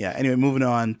yeah. Anyway, moving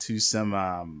on to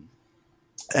some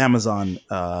Amazon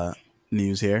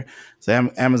news here.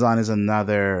 So Amazon is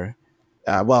another.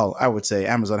 I would say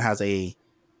Amazon has an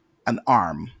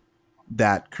arm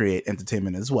that create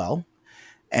entertainment as well,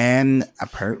 and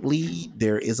apparently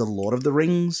there is a Lord of the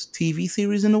Rings TV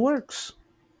series in the works.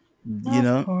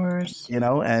 Of course. And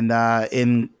they're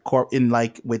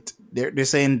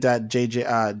saying that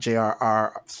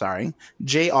JRR,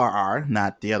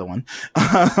 not the other one,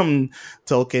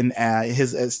 Tolkien,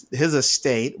 his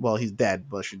estate, well, he's dead,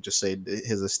 but I should just say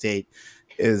his estate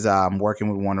is working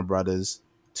with Warner Brothers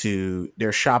to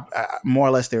their shop, more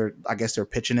or less. They're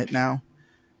pitching it now,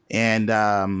 and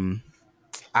I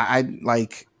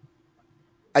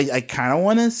kind of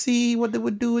want to see what they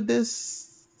would do with this.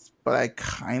 But I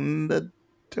kind of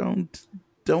don't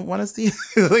want to see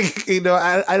it.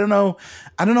 I don't know.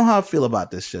 I don't know how I feel about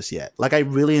this just yet. Like, I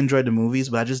really enjoyed the movies,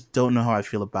 but I just don't know how I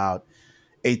feel about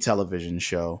a television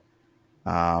show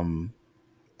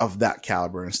of that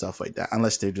caliber and stuff like that.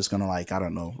 Unless they're just gonna, like, I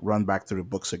don't know, run back through the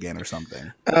books again or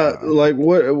something. Like,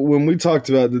 when we talked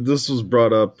about this was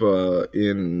brought up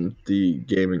in the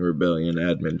Gaming Rebellion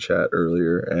admin chat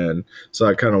earlier, and so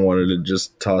I kind of wanted to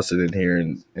just toss it in here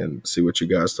and see what you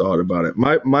guys thought about it.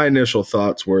 My initial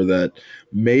thoughts were that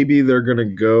maybe they're gonna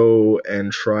go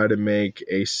and try to make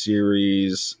a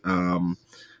series and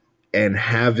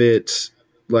have it,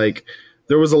 like,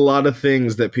 there was a lot of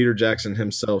things that Peter Jackson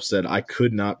himself said I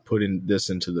could not put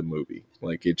into the movie.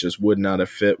 Like, it just would not have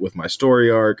fit with my story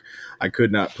arc. I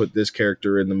could not put this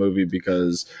character in the movie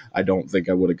because I don't think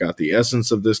I would have got the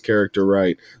essence of this character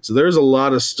right. So there's a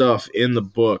lot of stuff in the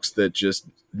books that just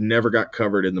never got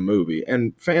covered in the movie.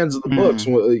 And fans of the books,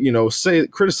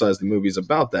 criticize the movies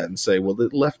about that and say, well,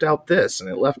 it left out this and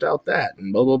it left out that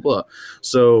and blah, blah, blah.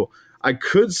 So I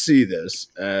could see this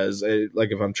as if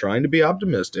I'm trying to be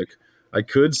optimistic, I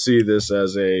could see this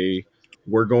as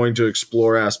we're going to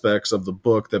explore aspects of the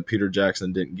book that Peter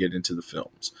Jackson didn't get into the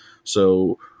films.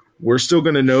 So we're still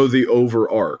going to know the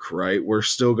over arc, right? We're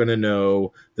still going to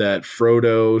know that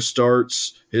Frodo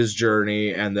starts his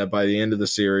journey and that by the end of the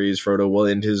series, Frodo will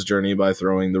end his journey by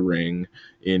throwing the ring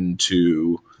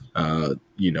into, the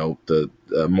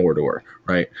Mordor,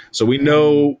 right? So we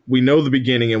know the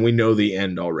beginning and we know the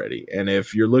end already. And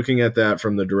if you're looking at that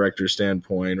from the director's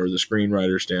standpoint or the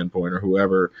screenwriter standpoint or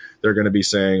whoever, they're going to be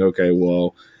saying, okay,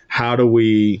 well, how do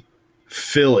we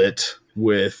fill it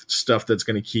with stuff that's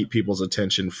going to keep people's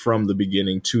attention from the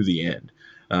beginning to the end?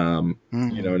 You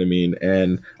know what I mean?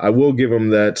 And I will give him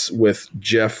that with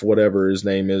Jeff, whatever his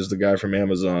name is, the guy from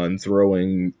Amazon,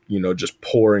 throwing, just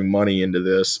pouring money into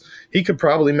this. He could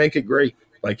probably make it great.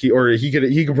 Like he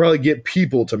could probably get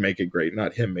people to make it great,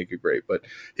 not him make it great, but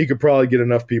he could probably get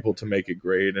enough people to make it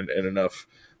great and enough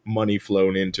money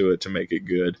flown into it to make it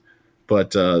good.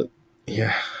 But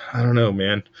yeah, I don't know,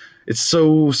 man. It's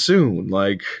so soon.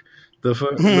 Like the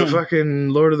fucking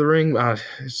Lord of the Ring.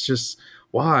 It's just.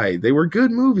 Why? They were good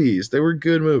movies.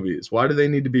 Why do they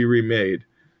need to be remade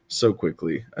so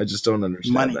quickly? I just don't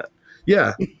understand that.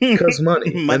 Yeah, because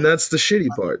money. And that's the shitty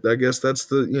part. I guess that's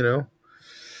the,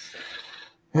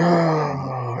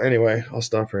 Anyway, I'll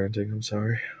stop ranting. I'm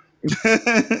sorry.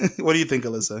 What do you think,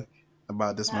 Alyssa,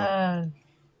 about this movie?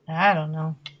 I don't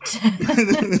know.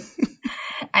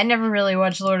 I never really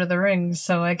watched Lord of the Rings,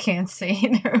 so I can't say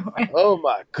either way. Oh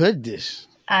my goodness.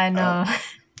 I know.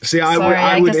 See,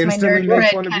 I would instantly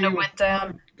make fun of you. Went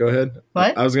down. Go ahead.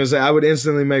 What? I was going to say, I would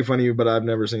instantly make fun of you, but I've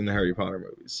never seen the Harry Potter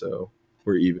movies, so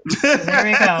we're even. There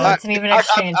we go. It's an even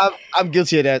exchange. I'm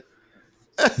guilty of that.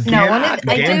 No,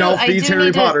 Gandalf beats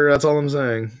Harry Potter. That's all I'm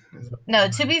saying. No,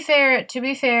 to be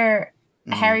fair,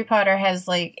 Harry Potter has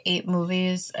like 8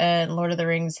 movies, and Lord of the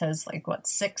Rings has like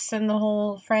 6 in the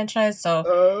whole franchise.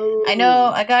 So I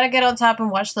know I gotta get on top and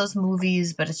watch those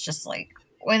movies, but it's just like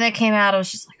when that came out, I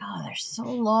was just like, oh, they're so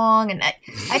long, and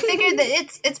I figured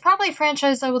that it's probably a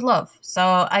franchise I would love.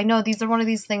 So I know these are one of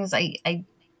these things I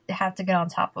have to get on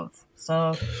top of.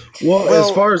 So well, as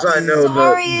far as I know,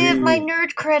 sorry if my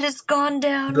nerd cred has gone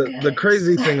down. The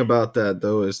crazy thing about that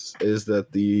though is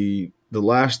that the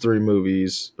last 3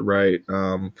 movies, right?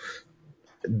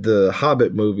 The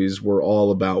Hobbit movies were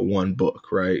all about one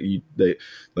book, right? They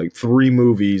like 3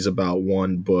 movies about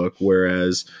one book,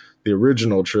 whereas the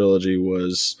original trilogy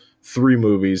was 3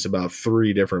 movies about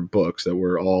 3 different books that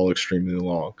were all extremely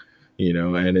long,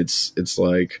 and it's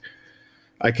like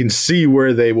I can see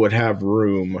where they would have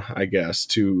room, I guess,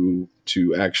 to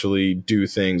actually do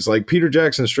things like Peter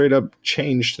Jackson straight up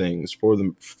changed things for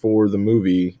the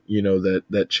movie,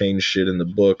 that changed shit in the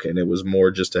book, and it was more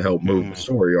just to help move the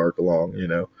story arc along,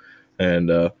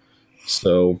 and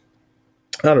so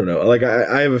I don't know. Like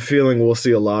I have a feeling we'll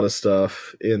see a lot of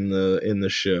stuff in the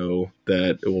show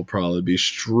that it will probably be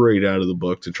straight out of the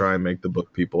book to try and make the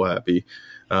book people happy.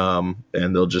 And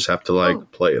they'll just have to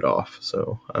play it off.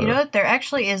 So you know what? There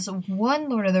actually is one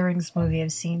Lord of the Rings movie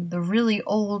I've seen, the really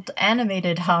old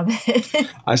animated Hobbit.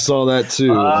 I saw that too.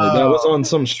 That was on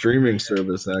some streaming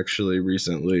service actually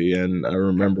recently, and I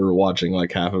remember watching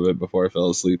like half of it before I fell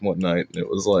asleep one night, and it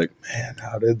was like, man,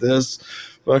 how did this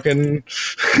fucking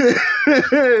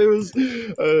it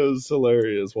was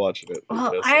hilarious watching it.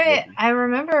 Well, I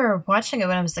remember watching it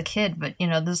when I was a kid, but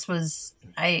this was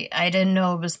I didn't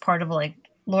know it was part of like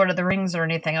Lord of the Rings or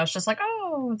anything. I was just like,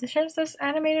 oh, there's this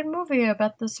animated movie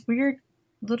about this weird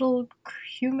little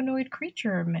humanoid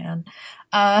creature man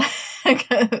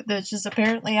that's just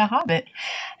apparently a hobbit.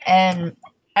 And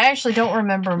I actually don't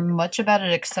remember much about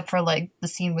it except for like the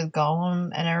scene with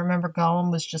Gollum, and I remember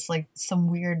Gollum was just like some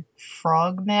weird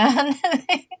frog man.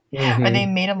 Or they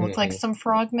made him look like some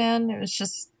frog man. It's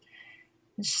just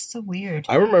so weird.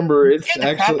 I remember it's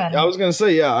actually, I was going to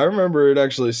say, yeah, I remember it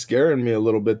actually scaring me a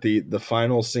little bit. The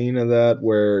final scene of that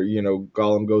where,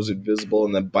 Gollum goes invisible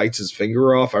and then bites his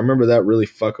finger off. I remember that really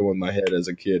fucking with my head as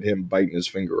a kid, him biting his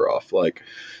finger off. Like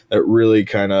that really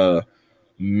kind of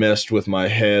messed with my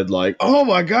head. Like, oh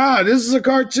my God, this is a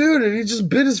cartoon and he just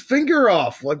bit his finger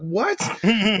off. Like what?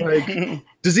 Like,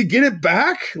 does he get it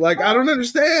back? Like, I don't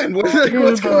understand.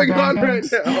 What's going on right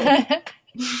now?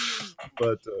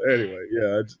 But anyway,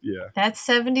 yeah. That's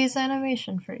 70s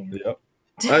animation for you. Yep.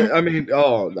 I mean,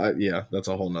 yeah, that's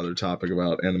a whole nother topic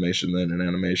about animation then and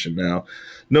animation now.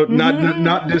 No,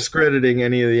 not discrediting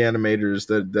any of the animators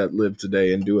that live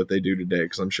today and do what they do today,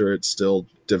 because I'm sure it's still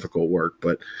difficult work.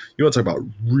 But you want to talk about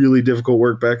really difficult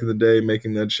work back in the day,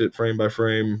 making that shit frame by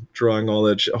frame, drawing all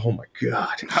that shit. Oh my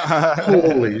God,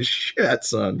 holy shit,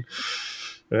 son.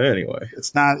 Anyway,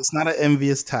 it's not an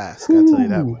envious task. I'll tell you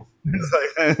that much.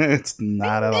 It's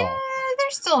not at all.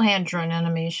 There's still hand-drawn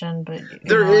animation, but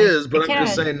there is, but I'm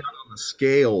just saying not on the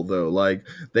scale though. Like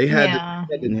they had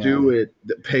to do it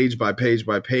page by page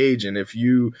by page, and if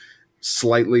you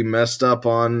slightly messed up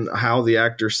on how the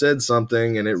actor said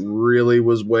something and it really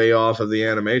was way off of the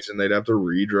animation, they'd have to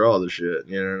redraw the shit.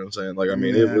 You know what I'm saying? Like, I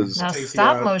mean, it was now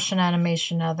stop motion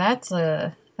animation. Now that's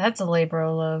a labor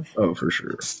of love. Oh, for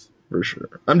sure. For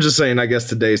sure. I'm just saying, I guess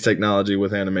today's technology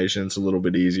with animation, it's a little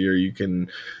bit easier. You can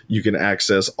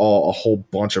access a whole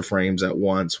bunch of frames at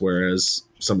once, whereas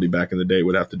somebody back in the day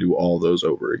would have to do all those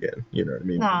over again. You know what I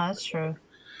mean? No, that's true.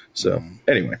 So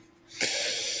anyway,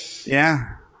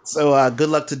 Yeah. So good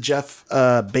luck to Jeff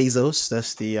Bezos.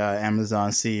 That's the Amazon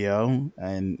CEO,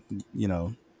 and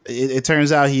it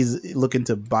turns out he's looking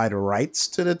to buy the rights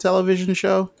to the television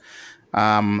show.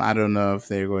 I don't know if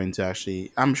they're going to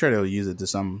actually. I'm sure they'll use it to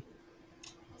some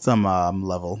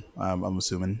level. I'm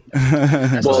assuming.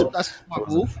 That's But Well, that's a smart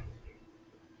move.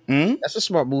 Hmm? That's a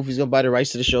smart move. He's gonna buy the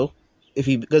rights to the show.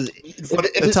 Because For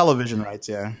the television rights,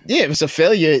 yeah. yeah, if it's a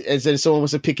failure and then someone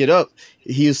wants to pick it up,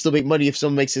 he'll still make money if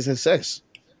someone makes it a success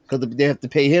because they have to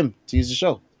pay him to use the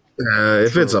show.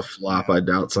 if it's True. a flop, I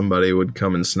doubt somebody would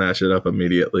come and snatch it up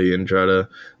immediately and try to.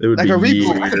 It would Like be a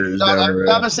reboot. years No, down the I'm road.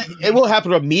 not saying it won't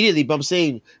happen immediately, but I'm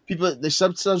saying there's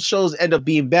some shows end up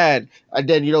being bad, and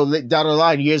then down the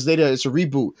line, years later, it's a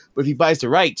reboot. But if he buys the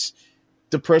rights,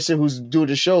 the person who's doing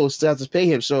the show still has to pay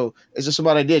him. So it's just a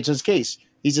smart idea, just in case.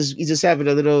 He's just having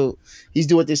a little. He's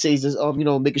doing what they say. He's just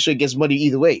making sure he gets money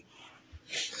either way.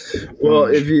 Well,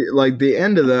 if you like the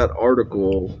end of that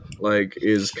article, like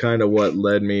is kind of what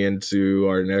led me into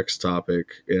our next topic,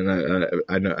 and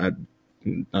I know I'm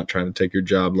not trying to take your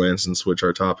job, Lance, and switch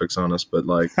our topics on us, but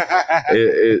like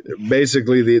it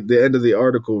basically the end of the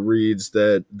article reads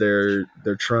that they're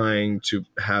trying to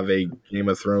have a Game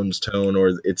of Thrones tone,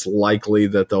 or it's likely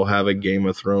that they'll have a Game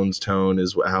of Thrones tone,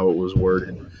 is how it was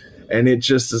worded, and it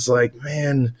just is like,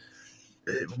 man,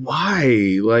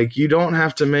 why? Like, you don't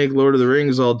have to make Lord of the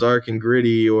Rings all dark and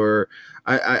gritty, or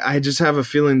I just have a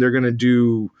feeling they're gonna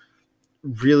do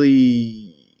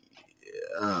really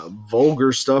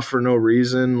vulgar stuff for no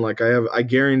reason. Like, I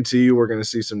guarantee you we're gonna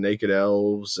see some naked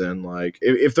elves, and like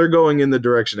if they're going in the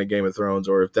direction of Game of Thrones,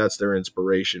 or if that's their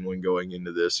inspiration when going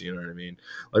into this, you know what I mean?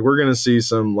 Like, we're gonna see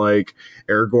some like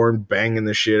Aragorn banging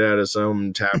the shit out of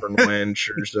some tavern wench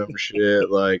or some shit.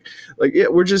 Like yeah,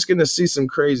 we're just gonna see some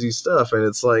crazy stuff, and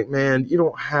it's like, man, you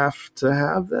don't have to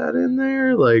have that in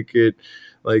there.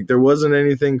 Like, there wasn't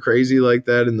anything crazy like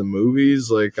that in the movies.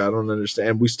 Like, I don't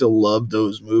understand. We still love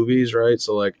those movies, right?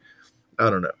 So, like, I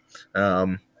don't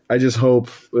know. I just hope,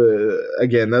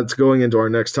 again, that's going into our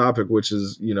next topic, which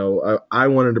is, I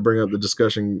wanted to bring up the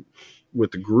discussion with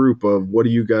the group of what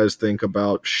do you guys think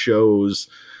about shows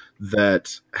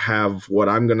that have what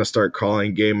I'm going to start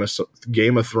calling Game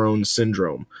of Thrones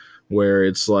syndrome, where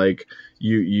it's like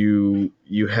you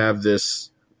have this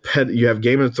you have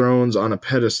Game of Thrones on a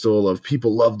pedestal of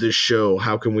people love this show.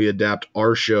 How can we adapt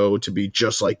our show to be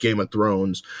just like Game of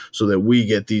Thrones so that we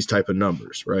get these type of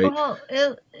numbers, right? Well,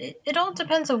 it all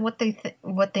depends on what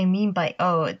they mean by,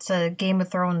 oh, it's a Game of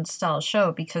Thrones style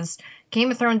show, because Game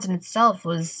of Thrones in itself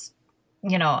was,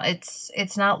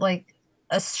 it's not like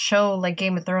a show like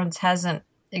Game of Thrones hasn't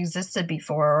existed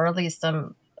before, or at least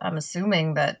I'm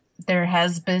assuming that there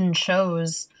has been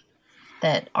shows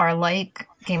that are like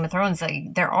Game of Thrones.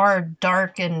 Like, there are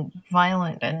dark and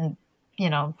violent and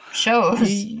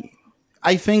shows.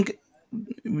 I think,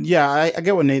 yeah, I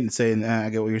get what Nathan's saying. I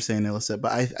get what you're saying, Alyssa.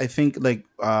 But I think like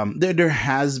there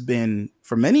has been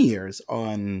for many years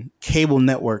on cable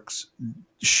networks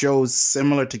shows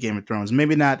similar to Game of Thrones.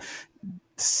 Maybe not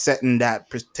set in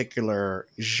that particular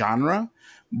genre,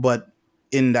 but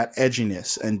in that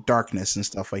edginess and darkness and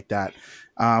stuff like that.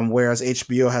 Whereas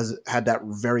HBO has had that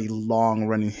very long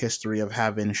running history of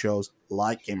having shows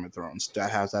like Game of Thrones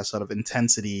that has that sort of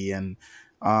intensity and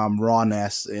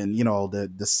rawness and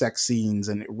the sex scenes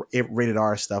and rated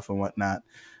R stuff and whatnot.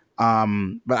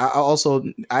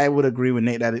 But I would agree with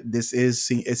Nate that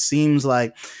it seems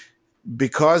like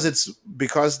because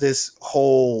this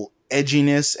whole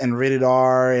edginess and rated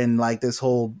R and like this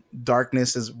whole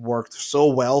darkness has worked so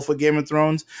well for Game of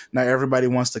Thrones. Now everybody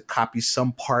wants to copy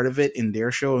some part of it in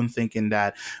their show and thinking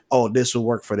that, oh, this will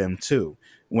work for them too,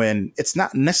 when it's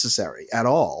not necessary at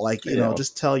all. Like,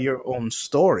 just tell your own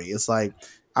story. It's like,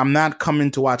 I'm not coming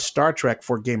to watch Star Trek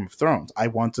for Game of Thrones. I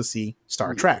want to see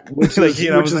Star Trek. Which is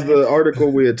the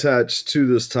article we attached to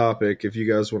this topic, if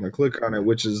you guys want to click on it,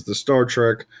 which is the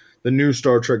new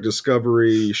Star Trek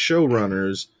Discovery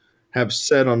showrunners have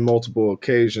said on multiple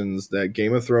occasions that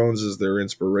Game of Thrones is their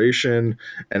inspiration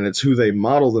and it's who they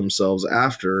model themselves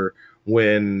after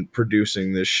when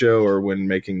producing this show or when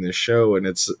making this show. And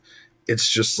it's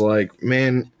just like,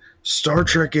 man, Star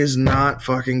Trek is not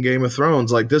fucking Game of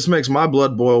Thrones. Like, this makes my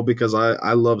blood boil because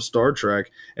I love Star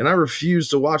Trek and I refuse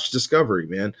to watch Discovery,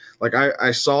 man. Like,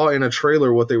 I saw in a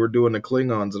trailer what they were doing to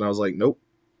Klingons and I was like, nope,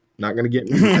 not going to get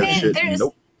into that shit.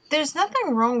 Nope. There's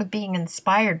nothing wrong with being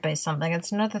inspired by something.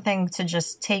 It's another thing to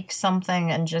just take something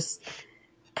and just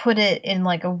put it in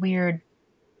like a weird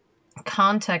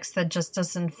context that just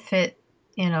doesn't fit,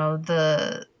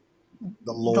 the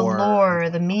lore,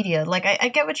 the media. Like, I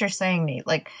get what you're saying, Nate.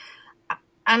 Like,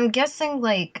 I'm guessing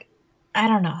like I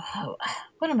don't know.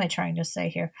 What am I trying to say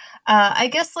here? I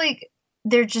guess like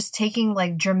they're just taking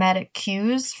like dramatic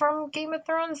cues from Game of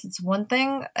Thrones. It's one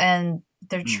thing, and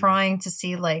they're trying to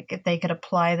see like if they could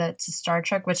apply that to Star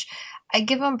Trek, which I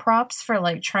give them props for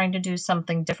like trying to do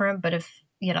something different. But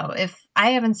if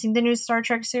I haven't seen the new Star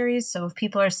Trek series, so if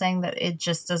people are saying that it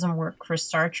just doesn't work for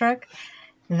Star Trek,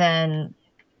 then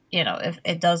if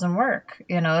it doesn't work,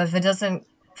 if it doesn't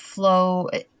flow.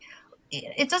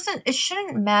 It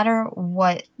shouldn't matter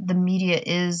what the media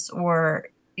is, or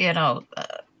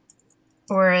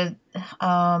or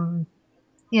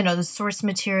the source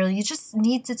material. You just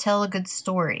need to tell a good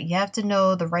story. You have to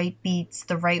know the right beats,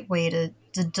 the right way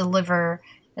to deliver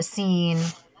a scene.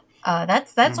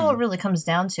 That's all it really comes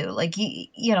down to. Like you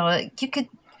could,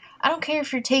 I don't care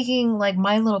if you're taking like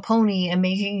My Little Pony and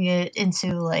making it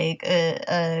into like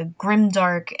a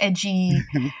grimdark, edgy,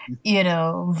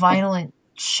 violent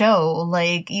show.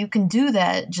 Like you can do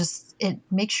that. Just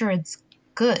make sure it's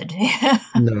good.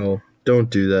 No,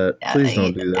 don't do that. Please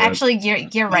don't do that. Actually,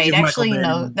 you're right. Actually,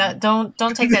 that don't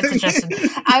take that suggestion.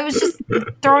 I was just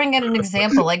throwing out an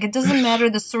example. Like it doesn't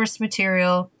matter the source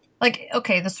material. Like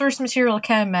okay, the source material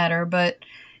can matter, but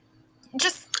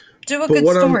just do a good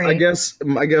story. I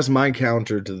guess my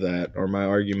counter to that, or my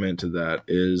argument to that,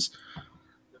 is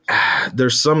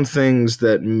there's some things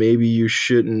that maybe you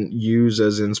shouldn't use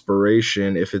as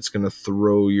inspiration if it's going to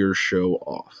throw your show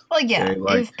off. Well, yeah, okay?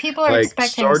 Like, if people are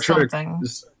expecting something.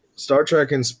 Star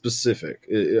Trek in specific,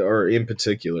 or in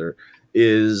particular,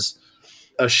 is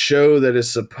a show that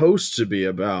is supposed to be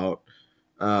about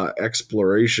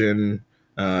exploration.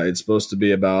 It's supposed to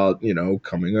be about,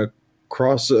 coming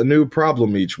across a new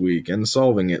problem each week and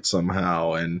solving it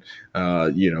somehow. And,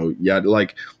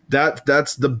 like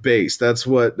that's the base. That's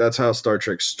how Star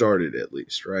Trek started, at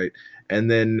least. Right. And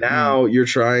then now you're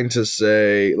trying to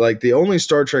say, like, the only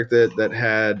Star Trek that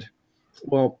had,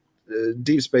 well,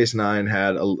 Deep Space Nine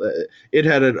had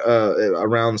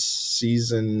around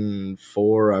season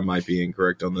 4. I might be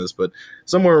incorrect on this, but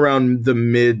somewhere around the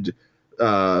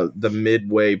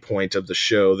midway point of the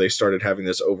show, they started having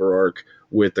this overarch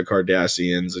with the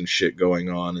Cardassians and shit going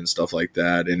on and stuff like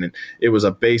that. And it was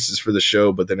a basis for the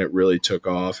show, but then it really took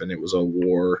off and it was a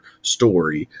war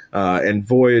story. And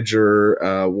Voyager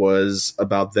was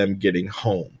about them getting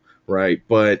home, right?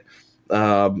 But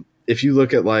if you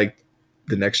look at like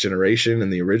the Next Generation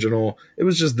and the original, it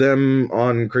was just them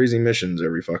on crazy missions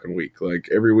every fucking week. Like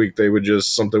every week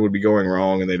something would be going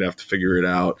wrong and they'd have to figure it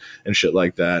out and shit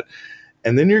like that.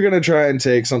 And then you're going to try and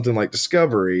take something like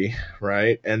Discovery,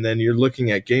 right? And then you're looking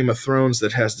at Game of Thrones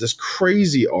that has this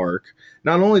crazy arc.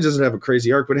 Not only does it have a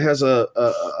crazy arc, but it has a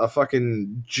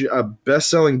fucking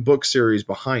best-selling book series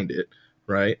behind it,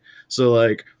 right? So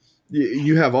like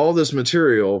you have all this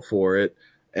material for it,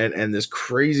 and this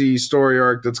crazy story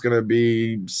arc that's going to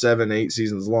be 7-8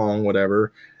 seasons long,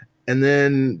 whatever. And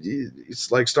then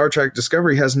it's like Star Trek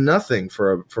Discovery has nothing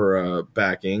for a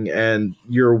backing, and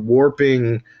you're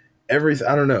warping everything.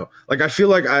 I don't know. Like I feel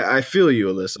you,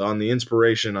 Alyssa, on the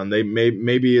inspiration. On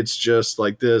maybe it's just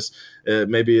like this.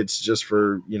 Maybe it's just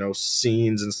for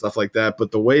scenes and stuff like that.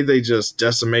 But the way they just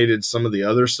decimated some of the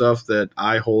other stuff that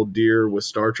I hold dear with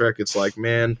Star Trek, it's like,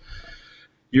 man,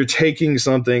 you're taking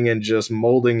something and just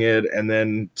molding it and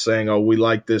then saying, oh, we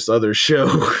like this other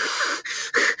show.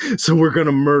 So we're going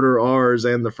to murder ours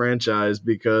and the franchise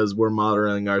because we're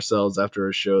modeling ourselves after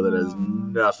a show that has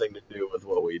nothing to do with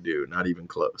what we do. Not even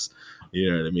close.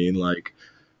 You know what I mean? Like,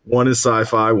 one is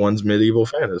sci-fi, one's medieval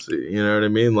fantasy. You know what I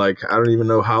mean? Like, I don't even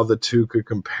know how the two could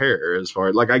compare as far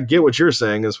as, like, I get what you're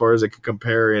saying as far as it could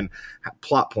compare in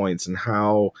plot points and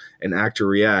how an actor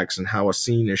reacts and how a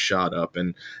scene is shot up.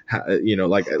 And, how,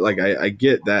 I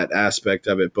get that aspect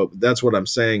of it. But that's what I'm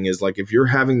saying is, like, if you're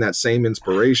having that same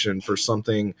inspiration for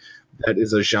something that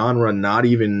is a genre not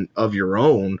even of your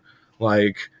own,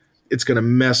 like, it's going to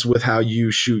mess with how you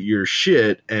shoot your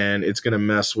shit, and it's going to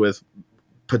mess with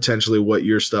potentially what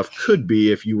your stuff could be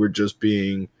if you were just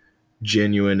being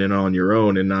genuine and on your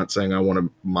own and not saying I want to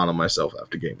model myself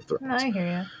after Game of Thrones. No, I hear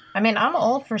you. I mean, I'm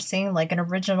all for seeing like an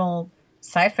original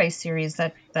sci-fi series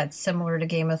that's similar to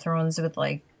Game of Thrones with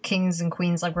like kings and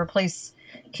queens, like replace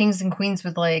kings and queens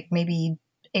with like maybe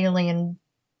alien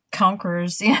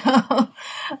conquerors,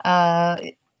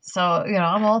 So,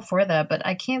 I'm all for that, but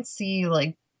I can't see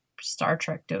like Star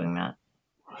Trek doing that.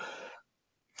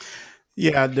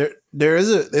 Yeah,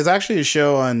 there's actually a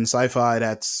show on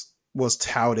Sci-Fi was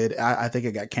touted. I think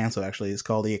it got canceled. Actually, it's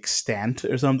called The Extant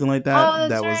or something like that. Oh,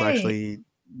 that's that was right. actually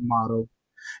modeled.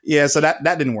 Yeah, so that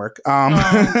didn't work. But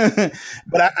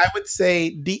I would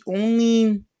say the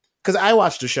only, because I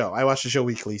watched the show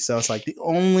weekly, so it's like the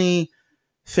only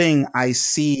thing I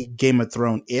see Game of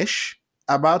Thrones ish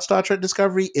about Star Trek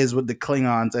Discovery is with the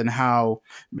Klingons and how,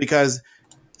 because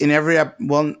in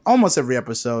almost every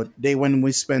episode, when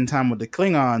we spend time with the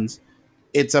Klingons,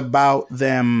 it's about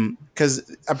them,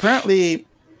 because apparently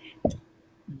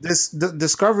the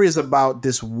Discovery is about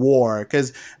this war.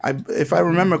 Because if I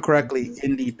remember correctly,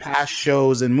 in the past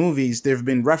shows and movies, there have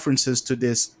been references to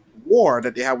this war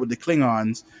that they had with the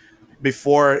Klingons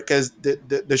before, because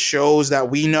the shows that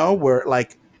we know were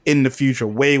like in the future,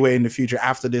 way in the future,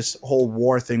 after this whole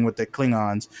war thing with the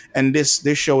Klingons, and this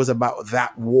show is about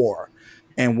that war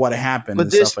and what happened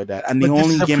and stuff like that. And the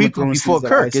only Game of Thrones before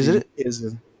Kirk, isn't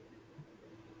it?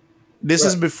 This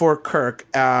is before Kirk,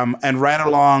 and right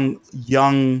along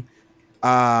young,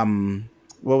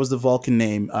 what was the Vulcan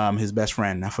name? His best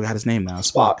friend, I forgot his name now.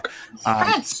 Spock.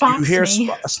 Spock's you hear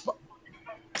name.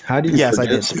 How do you Yes, I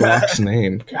forget did. Spock's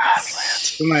name? God,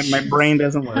 My brain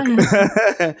doesn't work.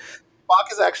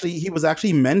 Spock he was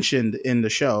actually mentioned in the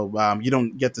show. You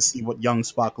don't get to see what young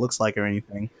Spock looks like or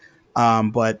anything,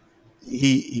 but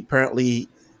he apparently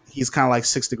he's kind of like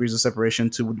 6 degrees of separation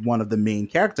to one of the main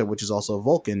character, which is also a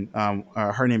Vulcan.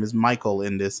 Her name is Michael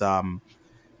in this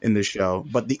show.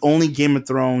 But the only Game of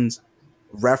Thrones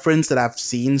reference that I've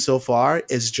seen so far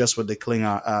is just with the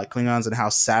Klingons and how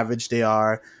savage they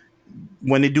are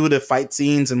when they do the fight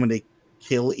scenes and when they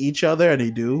kill each other, and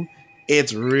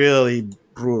it's really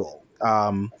brutal.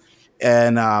 Way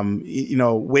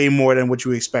more than what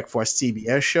you expect for a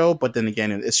CBS show. But then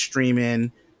again, it's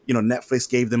streaming. Netflix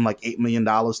gave them like $8 million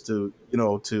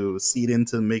to seed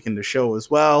into making the show as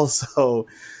well. So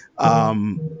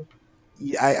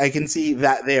I can see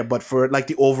that there. But for like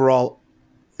the overall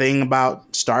thing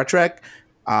about Star Trek,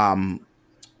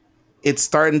 it's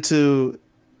starting to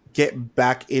get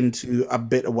back into a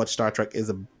bit of what Star Trek is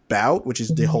about, which is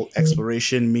the whole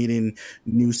exploration, meeting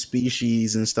new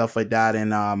species and stuff like that.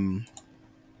 And,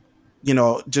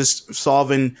 just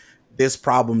solving this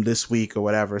problem this week or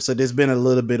whatever. So there's been a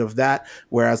little bit of that,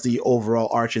 whereas the overall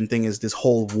arching thing is this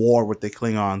whole war with the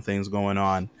Klingon things going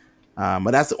on.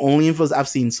 But that's the only info I've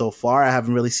seen so far. I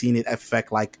haven't really seen it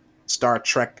affect like Star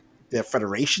Trek, the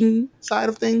Federation side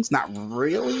of things. Not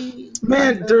really.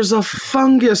 man, there's a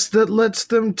fungus that lets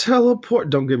them teleport.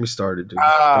 Don't get me started, dude.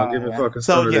 Don't get me fucking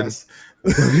started. So yes.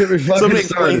 Don't get me fucking explain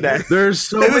started. that. There's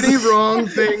so many wrong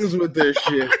things with this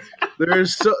shit.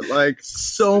 There's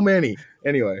so many.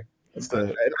 Anyway. I don't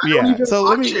even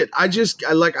watch it. I get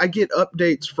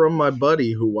updates from my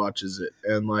buddy who watches it,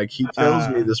 and like he tells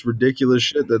me this ridiculous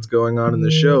shit that's going on in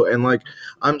the show, and like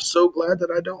I'm so glad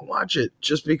that I don't watch it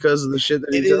just because of the shit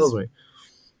that he tells me.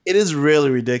 It is really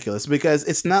ridiculous because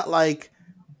it's not like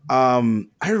I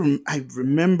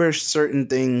remember certain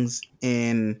things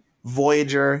in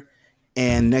Voyager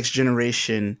and Next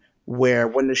Generation where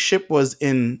when the ship was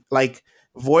in, like,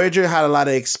 Voyager had a lot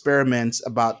of experiments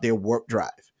about their warp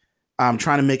drive.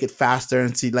 Trying to make it faster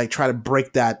and try to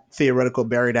break that theoretical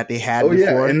barrier that they had before.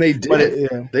 Yeah, and they did.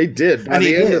 They did. By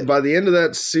the end of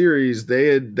that series, they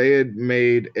had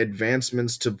made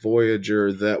advancements to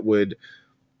Voyager that would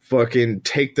fucking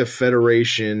take the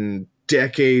Federation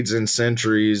decades and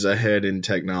centuries ahead in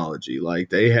technology.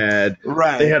 Like they had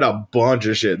a bunch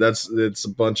of shit. It's a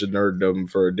bunch of nerddom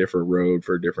for a different road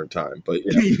for a different time. But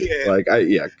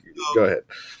go ahead.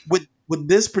 With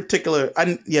this particular,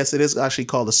 yes, it is actually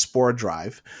called a spore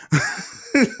drive.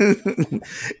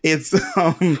 It's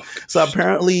so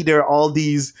apparently there are all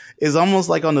these. It's almost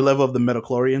like on the level of the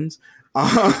Metachlorians.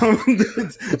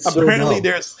 Apparently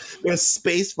there's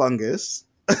space fungus,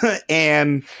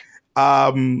 and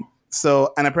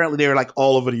apparently they're like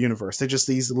all over the universe. They're just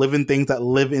these living things that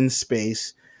live in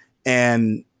space,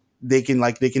 and they can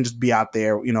just be out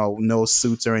there, no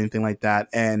suits or anything like that,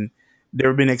 and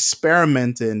they've been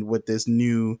experimenting with this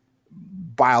new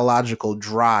biological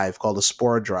drive called the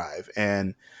spore drive,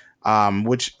 and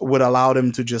which would allow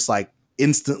them to just like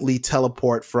instantly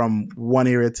teleport from one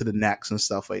area to the next and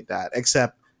stuff like that.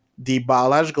 Except the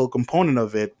biological component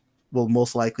of it will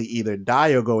most likely either die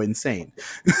or go insane.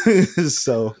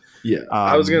 So yeah,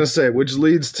 I was gonna say, which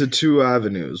leads to two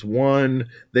avenues. One,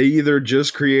 they either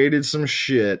just created some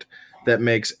shit that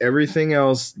makes everything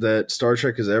else that Star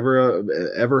Trek has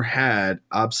ever had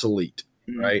obsolete,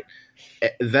 right?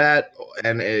 That,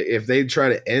 and if they try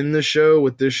to end the show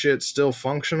with this shit still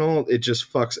functional, it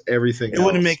just fucks everything else. It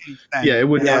wouldn't make any sense. Yeah, it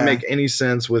would not make any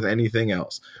sense with anything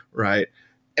else, right?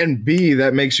 And B,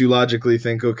 that makes you logically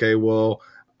think, okay, well,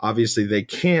 obviously they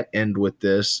can't end with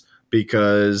this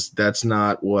because that's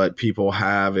not what people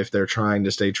have. If they're trying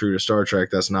to stay true to Star Trek,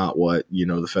 that's not what,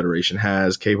 the Federation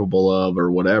has capable of or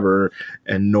whatever,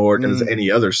 and nor does any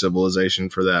other civilization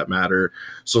for that matter.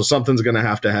 So something's going to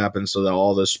have to happen so that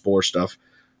all this spore stuff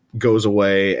goes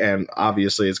away, and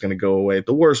obviously it's going to go away at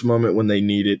the worst moment when they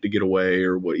need it to get away,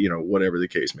 or whatever the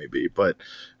case may be. But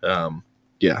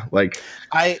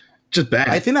just bad.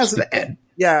 I think that's bad.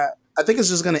 Yeah, I think it's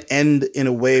just going to end in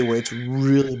a way where it's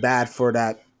really bad for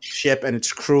that ship and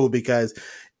its crew, because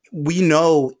we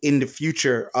know in the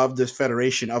future of this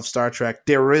Federation of Star Trek,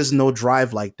 there is no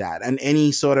drive like that. And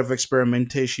any sort of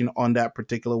experimentation on that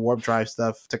particular warp drive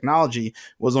stuff technology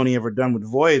was only ever done with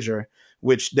Voyager,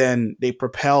 which then they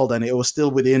propelled, and it was still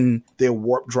within their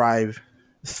warp drive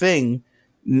thing.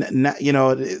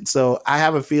 So I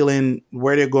have a feeling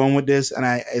where they're going with this, and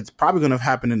it's probably going to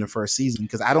happen in the first season,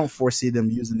 because I don't foresee them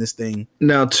using this thing.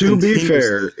 Now, to be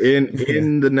fair,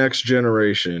 in the next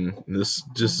generation, this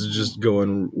is just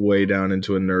going way down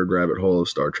into a nerd rabbit hole of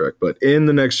Star Trek, but in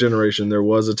the next generation, there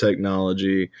was a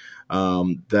technology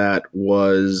that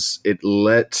it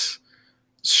let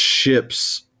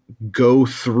ships go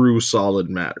through solid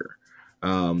matter.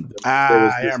 There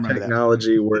was this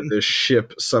technology where this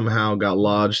ship somehow got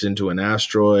lodged into an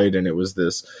asteroid, and it was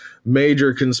this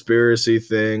major conspiracy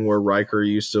thing where Riker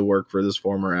used to work for this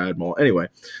former admiral. Anyway,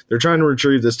 they're trying to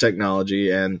retrieve this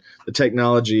technology, and the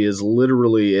technology is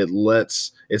literally,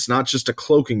 it's not just a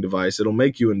cloaking device, it'll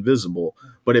make you invisible,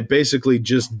 but it basically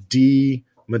just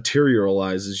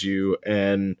dematerializes you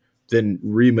and then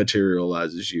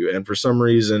rematerializes you. And for some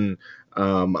reason,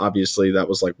 obviously that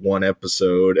was like one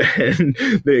episode, and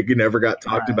they never got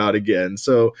talked about again.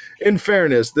 So in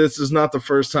fairness, this is not the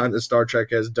first time that Star Trek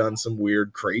has done some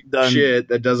weird crazy shit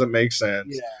that doesn't make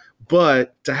sense.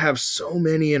 But to have so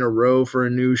many in a row for a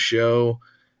new show,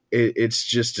 it's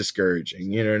just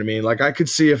discouraging. You know what I mean? Like, I could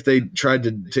see if they tried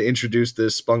to introduce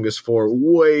this Spungus 4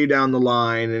 way down the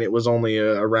line, and it was only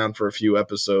around for a few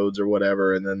episodes or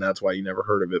whatever, and then that's why you never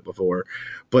heard of it before.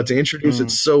 But to introduce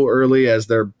it so early as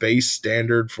their base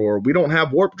standard for, we don't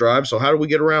have warp drive, so how do we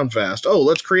get around fast? Oh,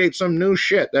 let's create some new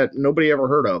shit that nobody ever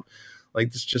heard of.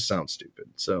 Like, this just sounds stupid.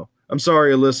 So I'm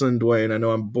sorry, Alyssa and Dwayne. I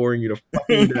know I'm boring you to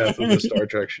fucking death with this Star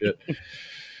Trek shit.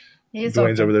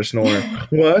 Dwayne's over there snoring.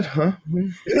 What? Huh?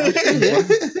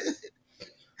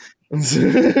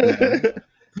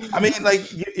 I mean, like,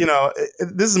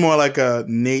 this is more like a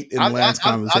Nate and Lance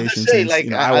conversation. I'm just saying, like,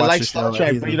 I like Star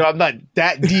Trek, but I'm not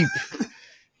that deep.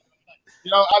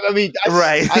 I mean,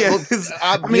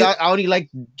 I only like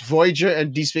Voyager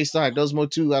and Deep Space Nine. Those more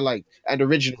two I like, and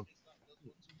original.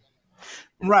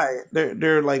 Right,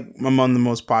 they're like among the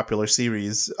most popular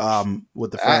series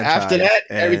with the franchise. After that,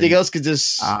 everything else could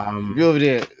just go over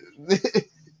there.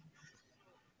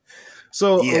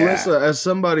 So, Alyssa, as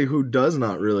somebody who does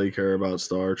not really care about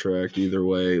Star Trek either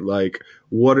way, like,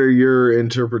 what are your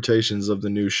interpretations of the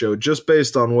new show, just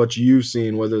based on what you've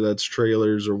seen, whether that's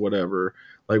trailers or whatever?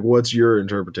 Like, what's your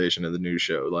interpretation of the new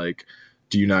show? Like,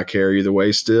 do you not care either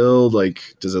way still?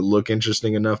 Like, does it look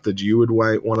interesting enough that you would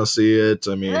want to see it?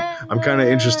 I mean, I'm kind of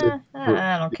interested.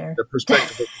 I don't care. The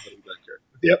perspective of somebody that cares.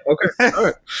 Yep. Okay. All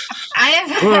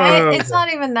right. It's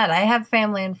not even that. I have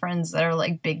family and friends that are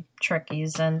like big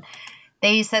Trekkies, and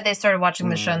they said they started watching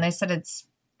the show, and they said it's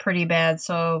pretty bad.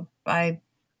 So I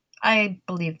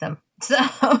believe them. So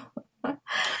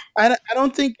I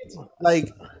don't think it's like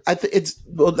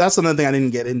that's another thing I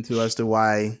didn't get into as to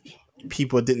why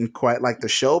people didn't quite like the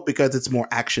show, because it's more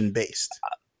action based,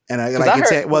 and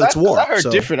it's war. I heard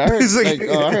different. I heard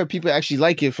I heard people actually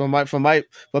like it from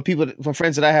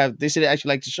friends that I have. They said they actually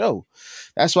like the show.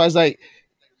 That's why it's like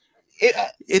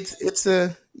it's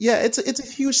a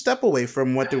huge step away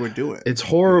from what they were doing. It's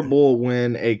horrible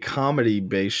when a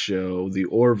comedy-based show, The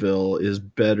Orville, is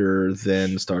better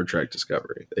than Star Trek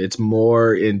Discovery. It's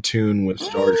more in tune with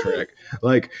Star Trek.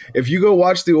 Like, if you go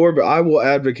watch The Orville, I will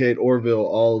advocate Orville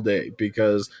all day,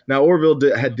 because now Orville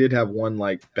did have one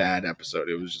like bad episode.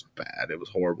 It was just bad. It was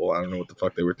horrible. I don't know what the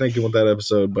fuck they were thinking with that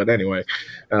episode, but anyway,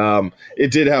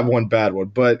 it did have one bad one.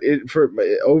 But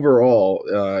overall,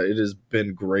 it has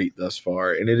been great thus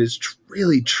far, and it is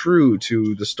really true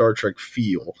to the Star Trek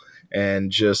feel,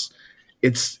 and just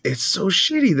it's so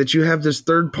shitty that you have this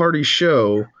third party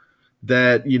show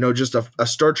that, just a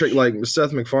Star Trek, like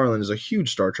Seth MacFarlane is a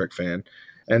huge Star Trek fan,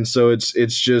 and so it's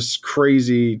just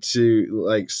crazy to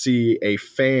like see a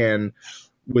fan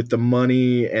with the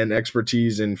money and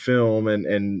expertise in film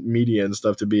and media and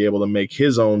stuff to be able to make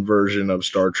his own version of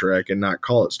Star Trek and not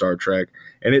call it Star Trek,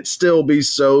 and it still be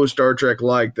so Star Trek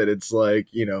like that it's like,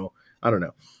 I don't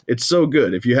know. It's so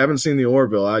good. If you haven't seen the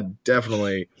Orville, I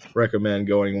definitely recommend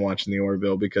going and watching the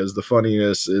Orville because the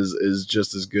funniness is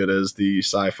just as good as the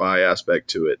sci-fi aspect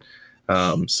to it.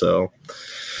 So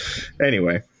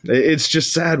anyway, it's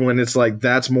just sad when it's like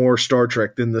that's more Star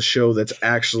Trek than the show that's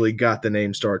actually got the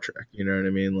name Star Trek. You know what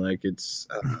I mean? Like it's.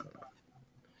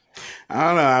 I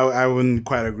don't know. I wouldn't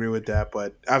quite agree with that,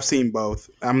 but I've seen both.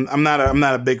 I'm not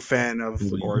a big fan of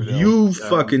Orville. You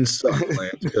fucking suck,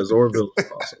 Lance, because Orville is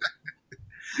awesome.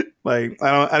 Like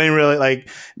I didn't really like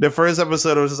the first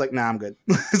episode. I was just like, nah, I'm good.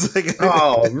 It's like,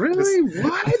 oh, really?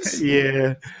 What?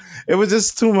 Yeah, it was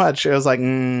just too much. It was like,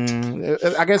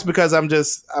 I guess because I'm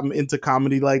into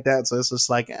comedy like that, so it's just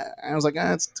like I was like,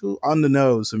 it's too on the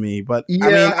nose for me. But yeah, I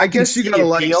mean, I guess you gotta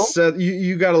like appeal. Seth.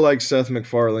 You gotta like Seth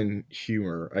MacFarlane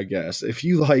humor. I guess if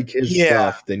you like his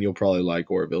stuff, then you'll probably like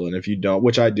Orville. And if you don't,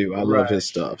 which I do, I love his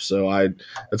stuff. So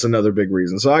that's another big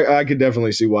reason. So I could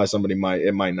definitely see why somebody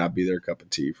might not be their cup of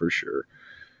tea for sure.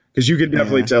 Because you can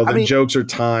definitely tell the jokes are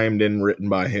timed and written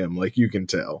by him. Like you can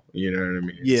tell, you know what I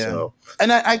mean? Yeah. So.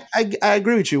 And I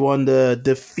agree with you on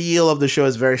the feel of the show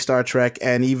is very Star Trek,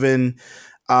 and even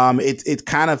it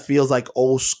kind of feels like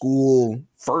old school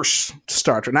first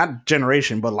Star Trek, not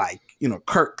generation, but like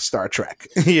Kirk Star Trek.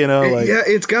 Like, yeah,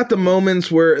 it's got the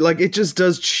moments where like it just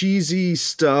does cheesy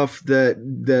stuff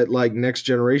that like Next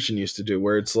Generation used to do,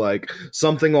 where it's like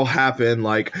something will happen,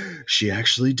 like she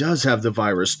actually does have the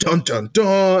virus, dun dun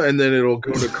dun, and then it'll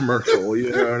go to commercial. You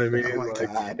know what I mean?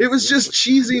 It was just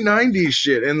cheesy '90s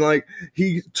shit, and like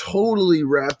he totally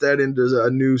wrapped that into a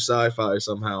new sci-fi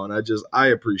somehow, and I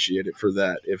appreciate it for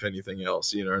that, if anything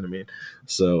else. You know what I mean?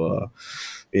 So,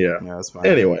 yeah. That's fine.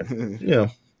 Anyway, yeah.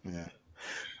 Yeah.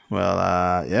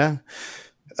 Well, yeah.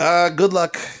 Good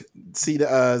luck. See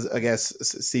I guess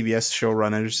CBS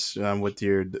showrunners with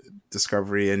your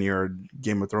Discovery and your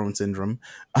Game of Thrones syndrome.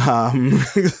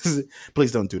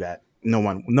 Please don't do that.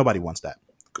 Nobody wants that.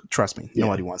 Trust me. Yeah.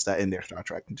 Nobody wants that in their Star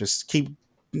Trek. Just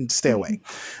stay away.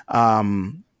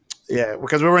 Yeah,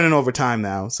 because we're running over time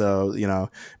now, so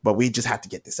but we just have to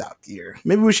get this out here.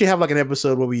 Maybe we should have like an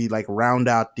episode where we like round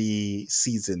out the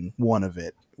season 1 of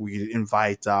it. We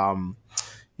invite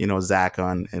Zach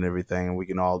on and everything, and we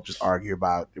can all just argue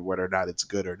about whether or not it's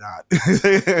good or not.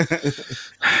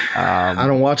 I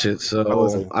don't watch it,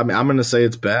 so I'm gonna say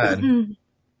it's bad. I'm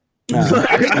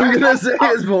gonna say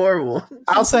it's horrible.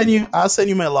 I'll send you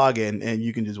my login, and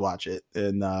you can just watch it,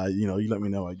 and you let me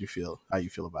know how you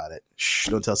feel about it. Shh,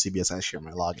 don't tell CBS I share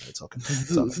my login. It's okay.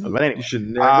 But anyway, you should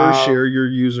never share your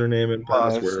username and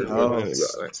password.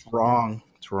 It's wrong.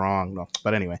 It's wrong. No,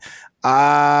 but anyway,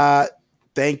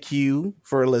 thank you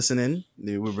for listening.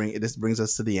 This brings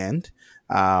us to the end.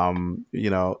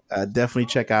 Definitely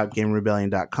check out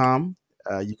GameRebellion.com.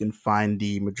 You can find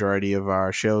the majority of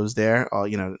our shows there,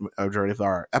 majority of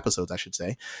our episodes, I should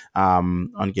say,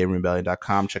 on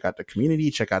GameRebellion.com. Check out the community.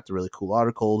 Check out the really cool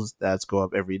articles that go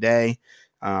up every day.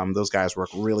 Those guys work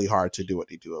really hard to do what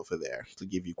they do over there to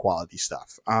give you quality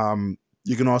stuff.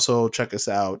 You can also check us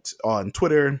out on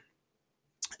Twitter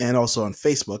and also on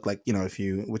Facebook,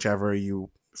 whichever you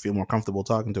feel more comfortable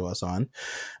talking to us on.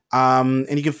 And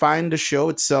you can find the show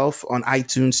itself on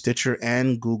iTunes, Stitcher,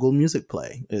 and Google Music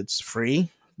Play. It's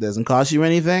free. Doesn't cost you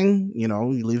anything. You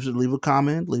leave a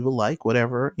comment, leave a like,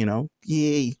 whatever,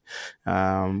 yay.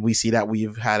 We see that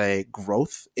we've had a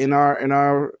growth in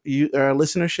our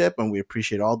listenership, and we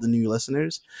appreciate all the new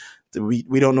listeners.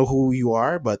 We don't know who you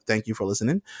are, but thank you for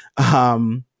listening.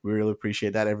 We really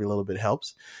appreciate that. Every little bit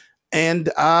helps. And,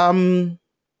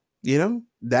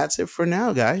 that's it for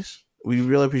now, guys. We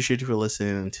really appreciate you for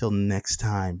listening. Until next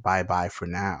time, bye-bye for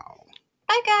now.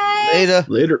 Bye, guys.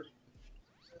 Later.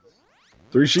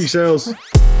 3 she cells.